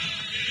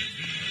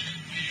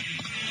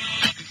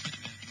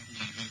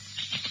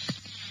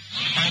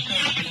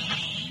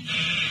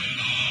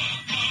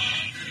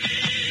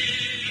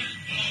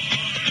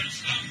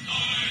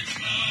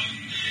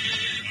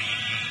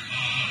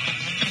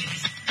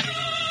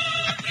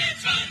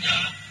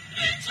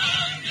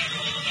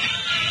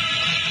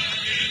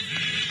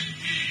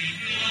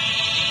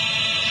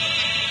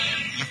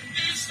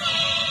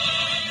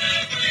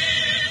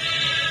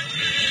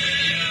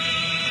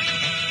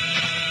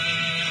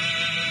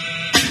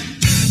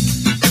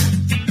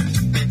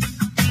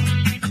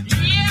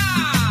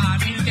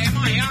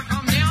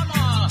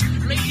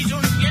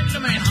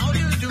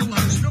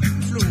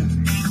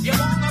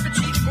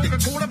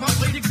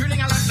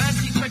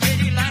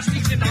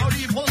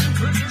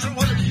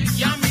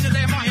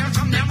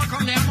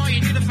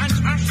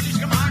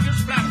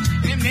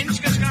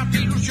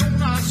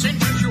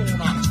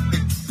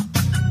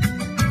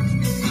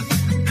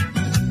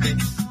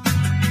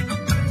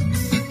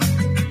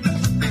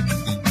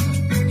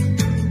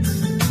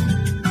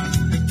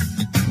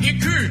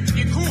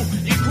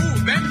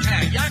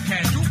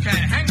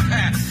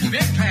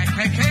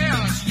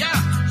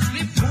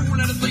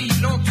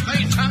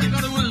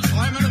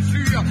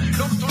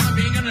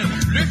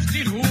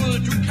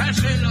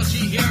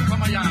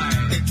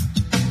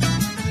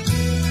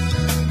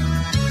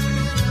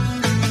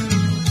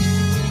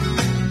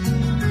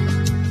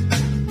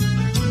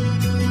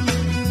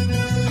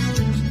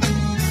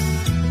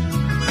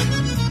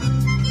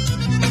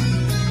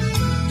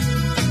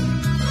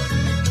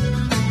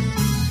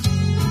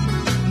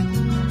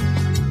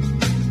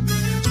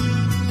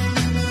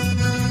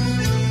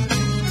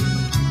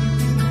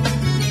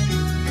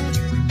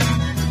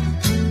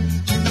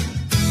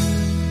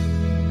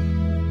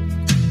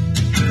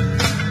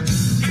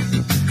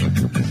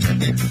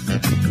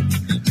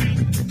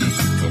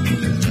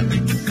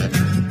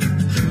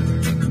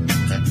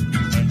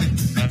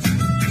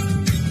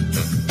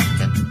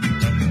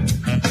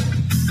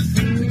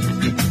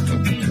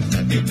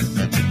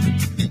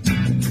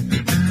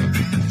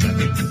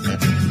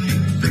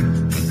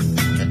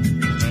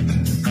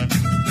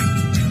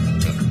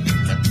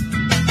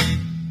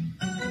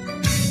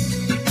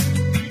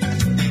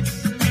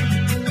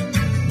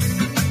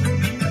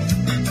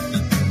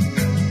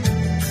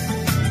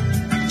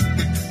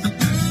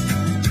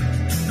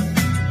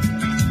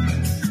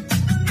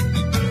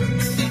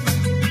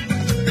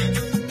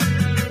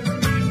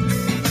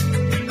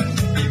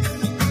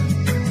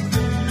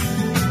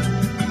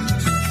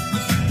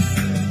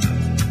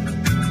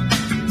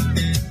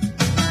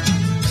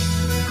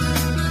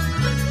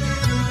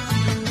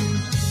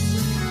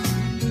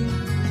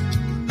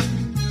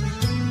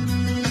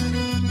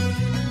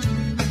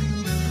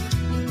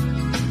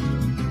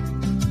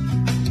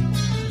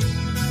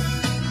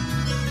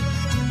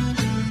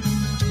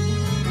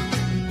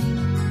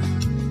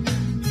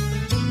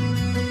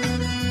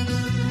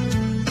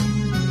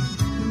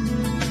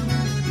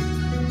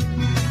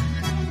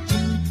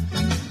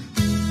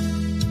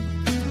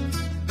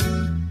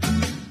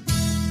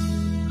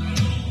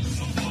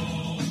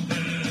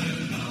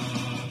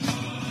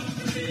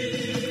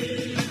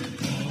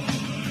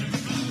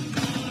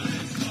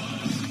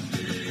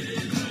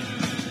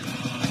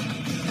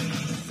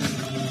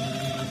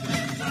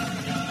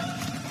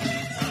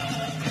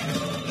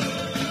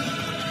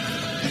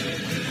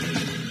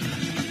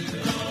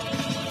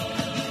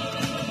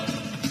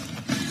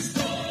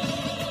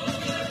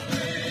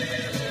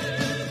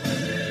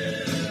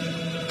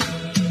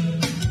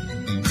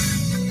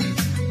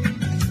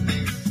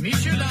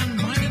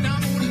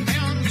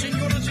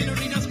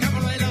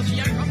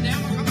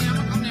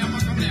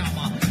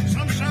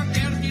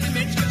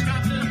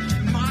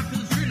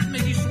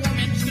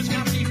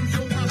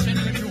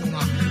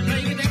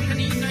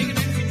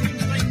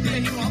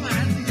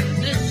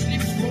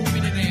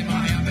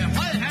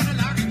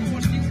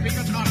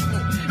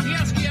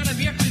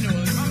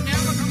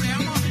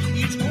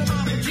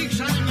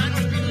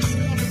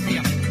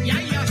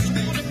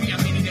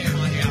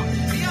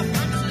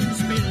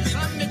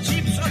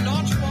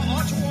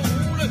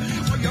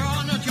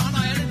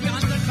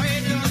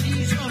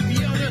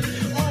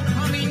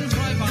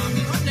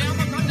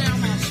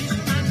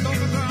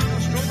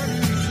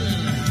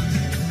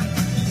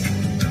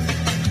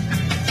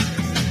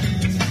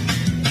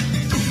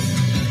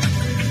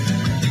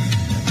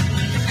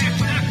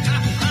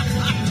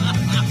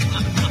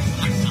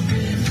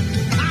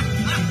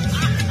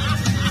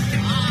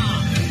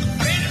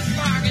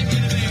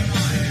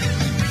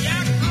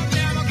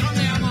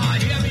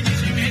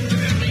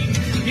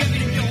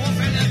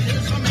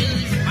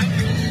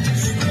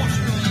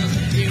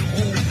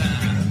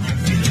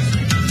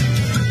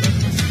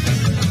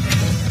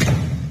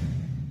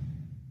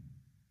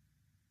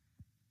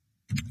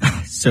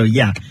 So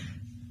yeah,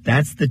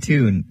 that's the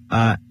tune.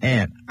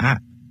 And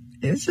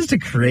it's just a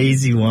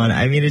crazy one.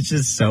 I mean, it's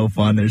just so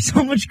fun. There's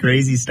so much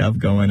crazy stuff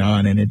going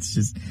on, and it's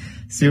just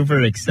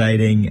super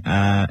exciting.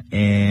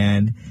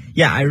 And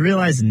yeah, I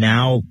realize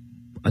now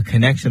a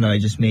connection that I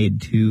just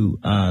made to,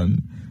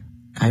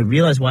 I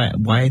realize why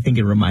I think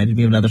it reminded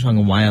me of another song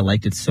and why I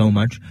liked it so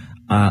much.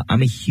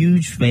 I'm a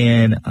huge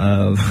fan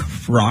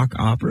of rock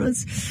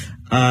operas,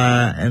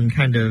 and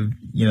kind of,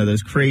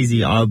 those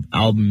crazy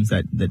albums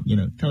that,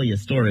 tell you a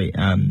story.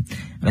 And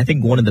I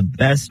think one of the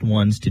best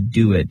ones to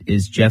do it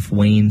is Jeff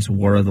Wayne's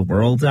War of the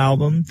Worlds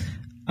album.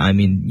 I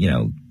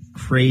mean,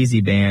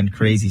 crazy band,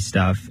 crazy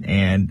stuff.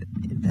 And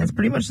that's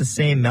pretty much the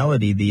same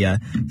melody. The,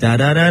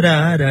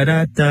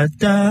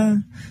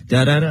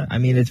 da-da-da-da-da-da-da-da, I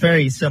mean, it's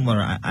very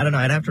similar. I don't know.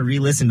 I'd have to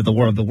re-listen to the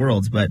War of the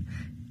Worlds, but,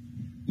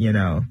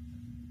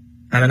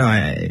 I don't know.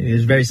 It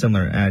was very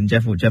similar, and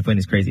Jeff Wayne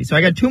is crazy. So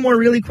I got two more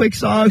really quick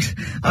songs.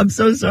 I'm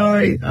so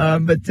sorry,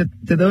 but to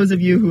those of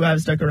you who have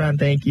stuck around,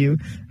 thank you.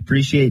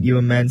 Appreciate you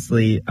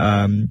immensely.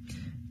 To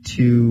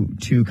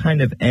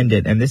kind of end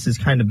it, and this is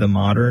kind of the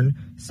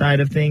modern side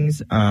of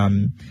things.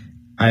 I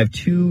have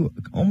two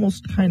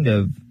almost kind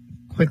of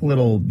quick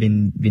little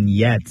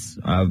vignettes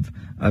of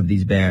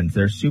these bands.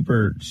 They're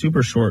super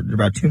short. They're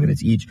about 2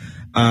 minutes each.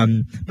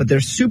 But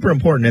they're super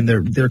important, and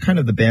they're kind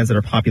of the bands that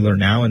are popular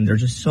now, and they're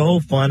just so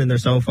fun and they're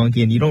so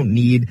funky, and you don't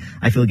need,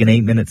 I feel like, an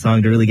 8-minute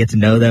song to really get to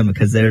know them,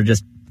 because they're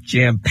just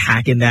jam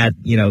packing that,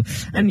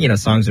 and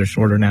songs are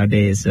shorter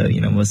nowadays, so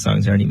most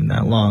songs aren't even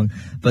that long,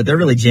 but they're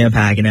really jam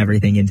packing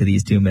everything into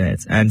these 2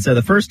 minutes. And so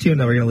the first tune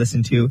that we're going to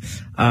listen to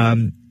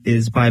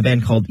is by a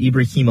band called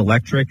Ibrahim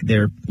Electric.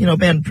 They're, a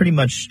band pretty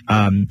much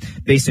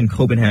based in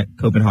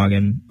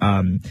Copenhagen,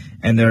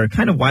 and they're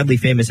kind of widely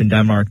famous in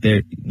Denmark.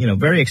 They're,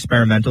 very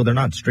experimental. They're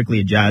not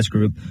strictly a jazz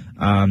group.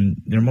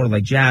 They're more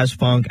like jazz,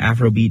 funk,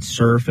 Afrobeat,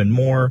 surf, and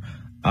more.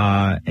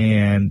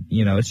 And,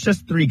 it's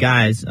just three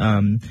guys,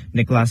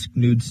 Niklas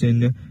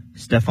Knudsen,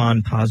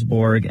 Stefan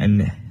Pasborg,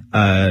 and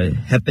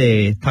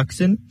Heppe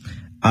Tuxen.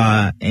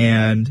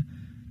 And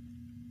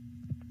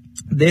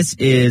this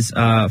is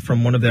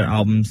from one of their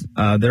albums.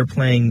 They're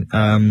playing,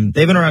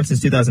 they've been around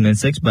since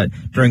 2006, but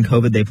during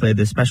COVID they played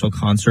this special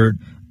concert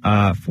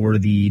for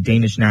the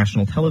Danish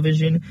national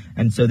television.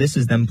 And so this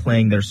is them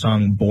playing their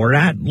song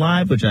Borat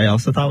live, which I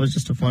also thought was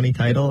just a funny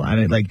title.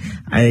 I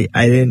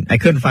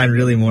couldn't find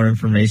really more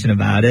information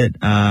about it.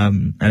 I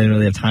didn't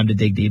really have time to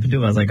dig deep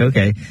into it. I was like,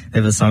 okay, they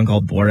have a song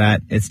called Borat.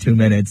 It's 2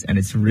 minutes and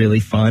it's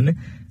really fun.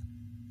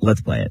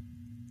 Let's play it.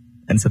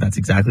 And so that's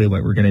exactly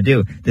what we're going to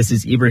do. This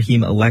is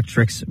Ibrahim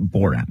Electric's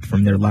Borat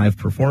from their live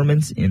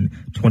performance in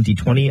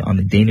 2020 on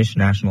the Danish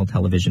National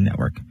Television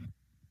Network.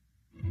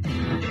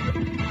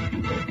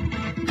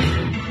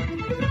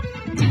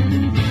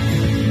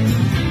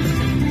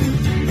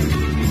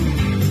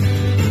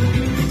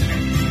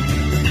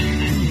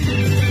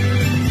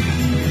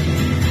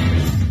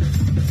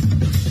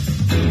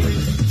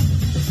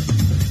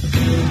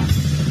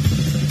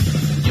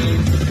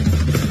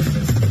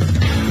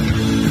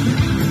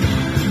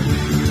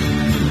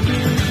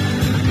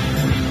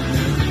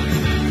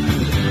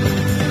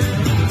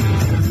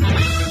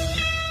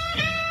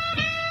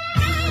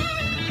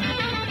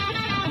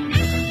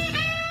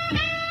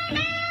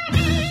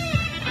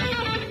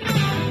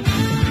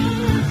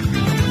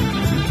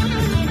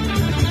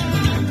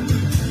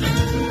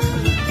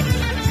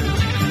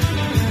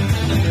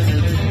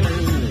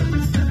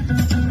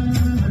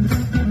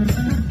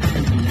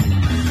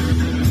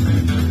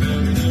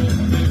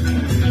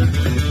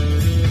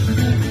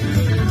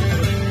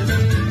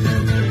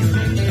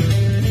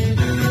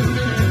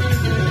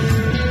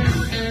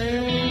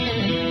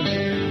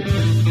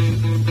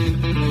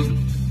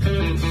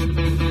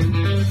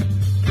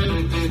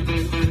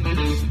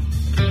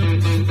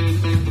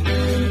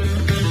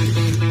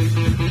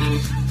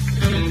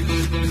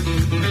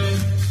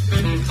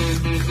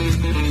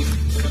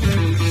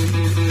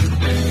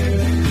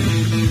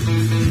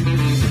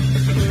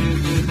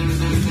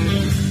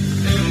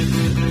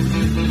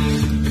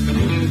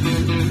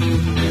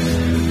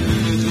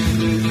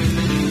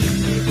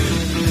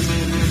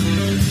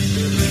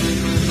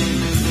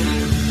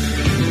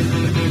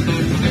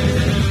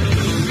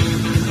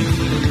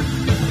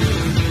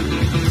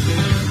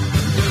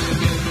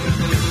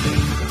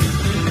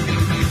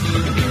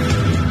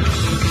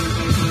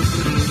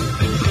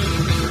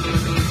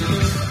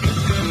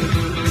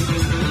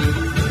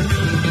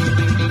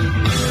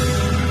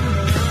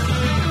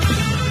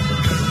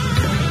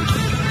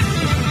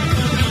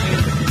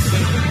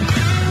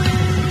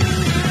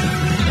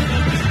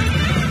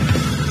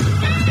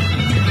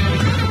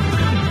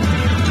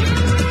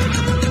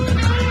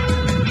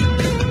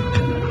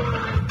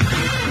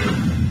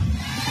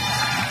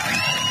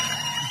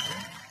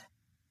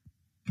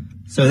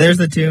 So there's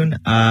the tune.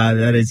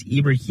 That is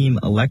Ibrahim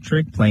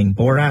Electric playing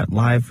Borat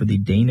live for the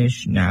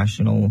Danish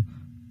National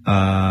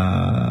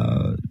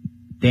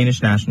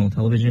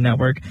Television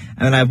Network.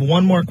 And then I have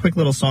one more quick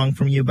little song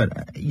from you, but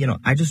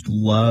I just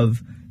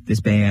love this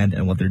band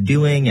and what they're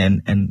doing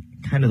and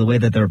kind of the way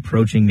that they're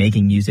approaching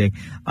making music.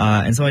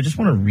 And so I just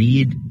want to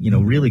read,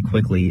 really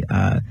quickly,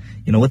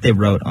 what they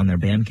wrote on their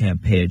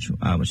Bandcamp page,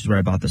 which is where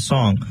I bought the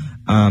song.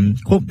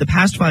 Quote, "The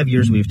past 5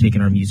 years we have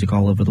taken our music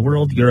all over the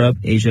world, Europe,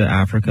 Asia,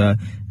 Africa,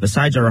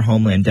 besides our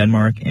homeland,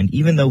 Denmark, and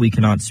even though we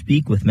cannot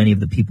speak with many of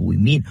the people we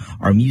meet,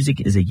 our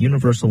music is a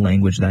universal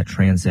language that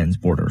transcends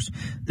borders.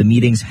 The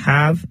meetings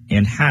have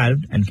and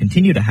had and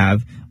continue to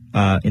have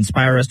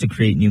inspire us to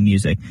create new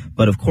music.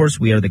 But of course,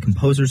 we are the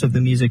composers of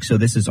the music, so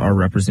this is our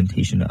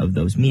representation of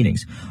those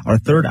meanings. Our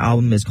third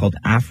album is called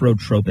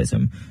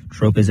Afrotropism.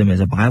 Tropism is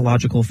a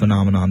biological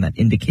phenomenon that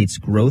indicates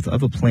growth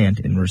of a plant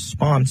in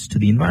response to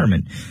the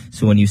environment.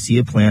 So when you see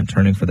a plant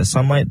turning for the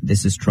sunlight,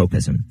 this is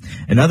tropism.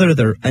 In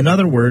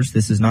other words,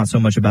 this is not so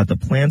much about the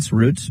plant's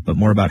roots, but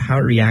more about how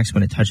it reacts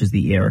when it touches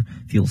the air,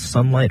 feels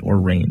sunlight or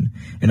rain.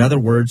 In other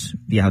words,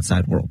 the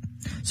outside world.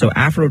 So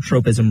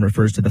Afrotropism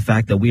refers to the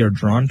fact that we are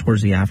drawn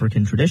towards the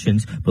African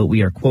traditions, but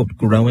we are, quote,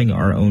 growing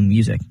our own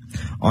music.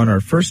 On our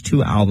first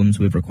 2 albums,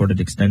 we've recorded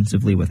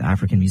extensively with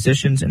African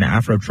musicians, and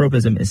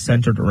Afrotropism is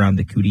centered around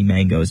the Cootie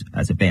Mangoes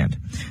as a band.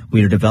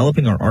 We are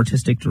developing our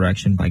artistic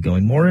direction by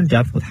going more in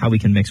depth with how we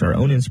can mix our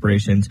own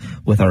inspirations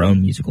with our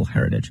own musical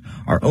heritage.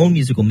 Our own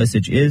musical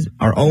mission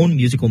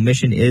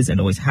is and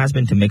always has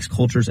been to mix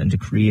cultures and to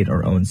create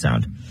our own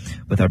sound.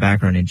 With our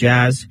background in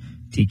jazz,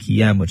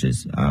 TKM, which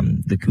is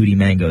the Cootie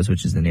Mangoes,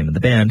 which is the name of the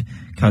band,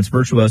 counts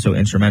virtuoso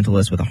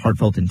instrumentalists with a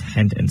heartfelt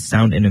intent and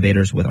sound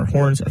innovators with our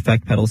horns,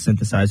 effect pedals,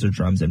 synthesizer,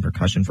 drums, and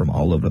percussion from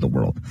all over the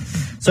world.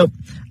 So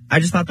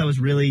I just thought that was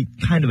really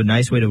kind of a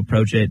nice way to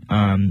approach it.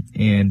 I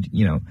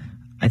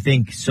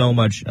think so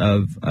much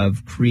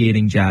of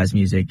creating jazz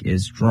music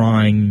is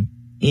drawing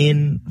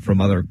in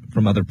from other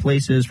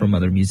places, from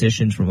other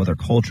musicians, from other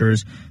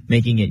cultures,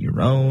 making it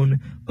your own,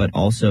 but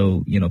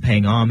also,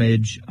 paying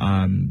homage.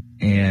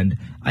 And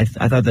I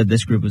thought that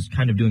this group was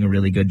kind of doing a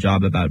really good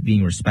job about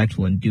being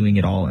respectful and doing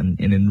it all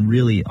in a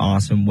really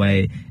awesome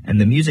way. And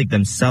the music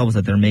themselves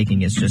that they're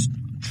making is just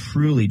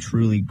truly,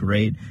 truly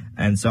great.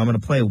 And so I'm going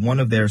to play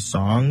one of their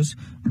songs,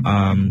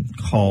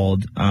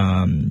 called,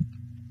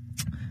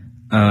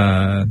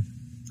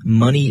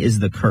 Money is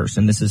the Curse.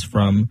 And this is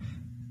from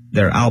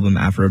their album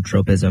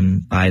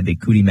Afrotropism by the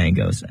Cootie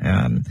Mangoes.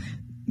 And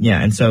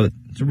so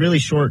it's a really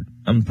short,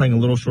 I'm playing a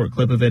little short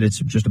clip of it. It's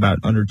just about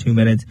under 2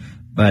 minutes.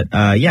 But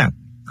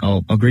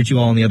I'll greet you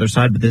all on the other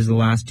side, but this is the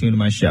last tune of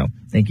my show.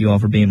 Thank you all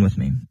for being with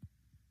me.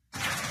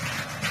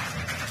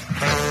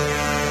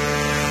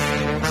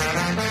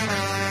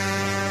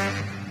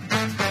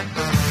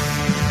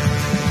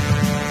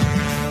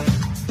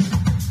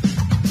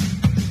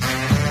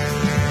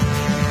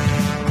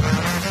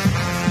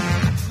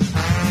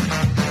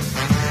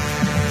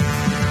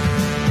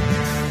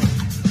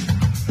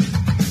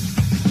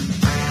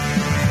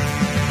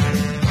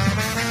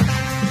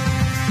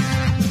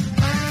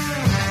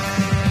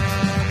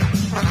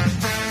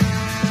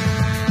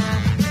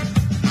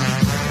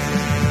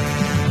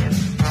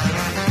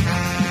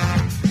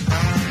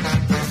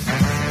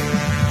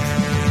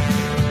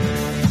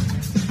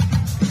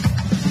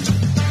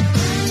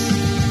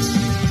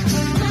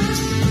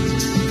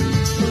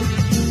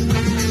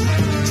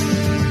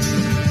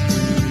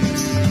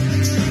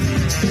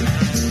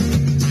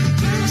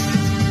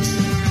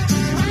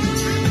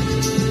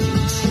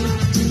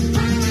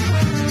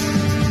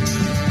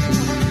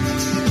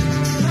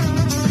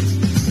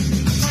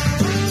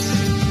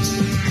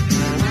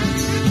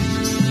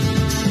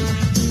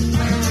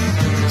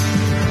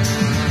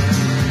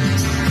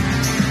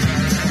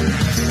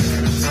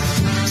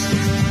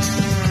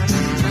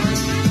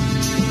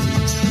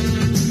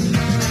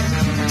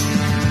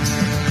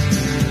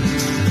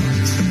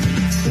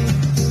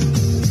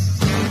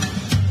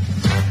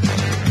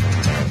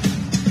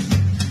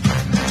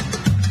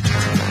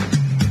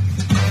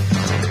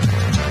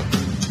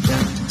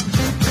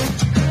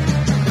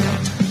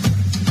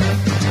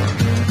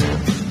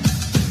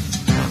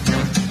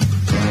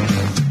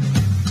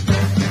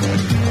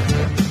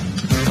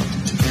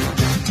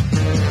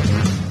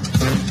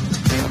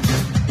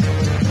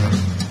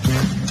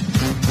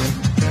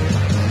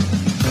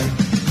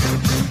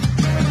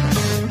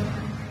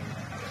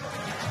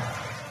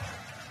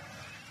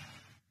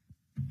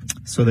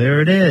 So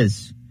there it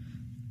is.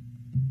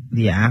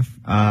 The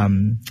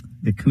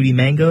Cootie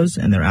Mangoes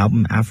and their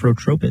album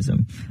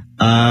Afrotropism.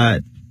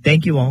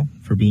 Thank you all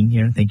for being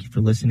here. Thank you for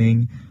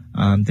listening.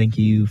 Thank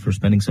you for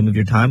spending some of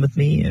your time with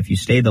me. If you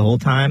stayed the whole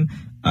time,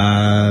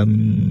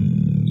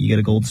 you get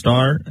a gold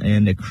star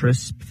and a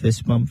crisp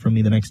fist bump from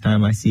me the next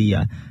time I see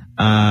ya.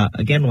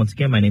 Once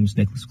again, my name is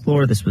Nicholas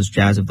Clore. This was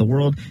Jazz of the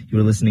World. You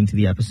were listening to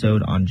the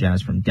episode on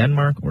jazz from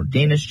Denmark, or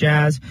Danish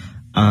Jazz.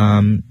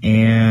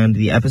 And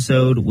the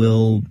episode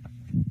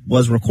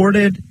was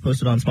recorded,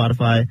 posted on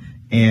Spotify,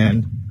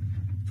 and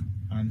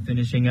I'm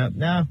finishing up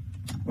now.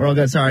 We're all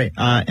good. Sorry.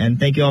 And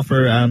thank you all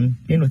for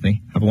being with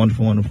me. Have a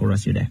wonderful, wonderful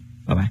rest of your day.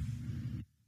 Bye-bye.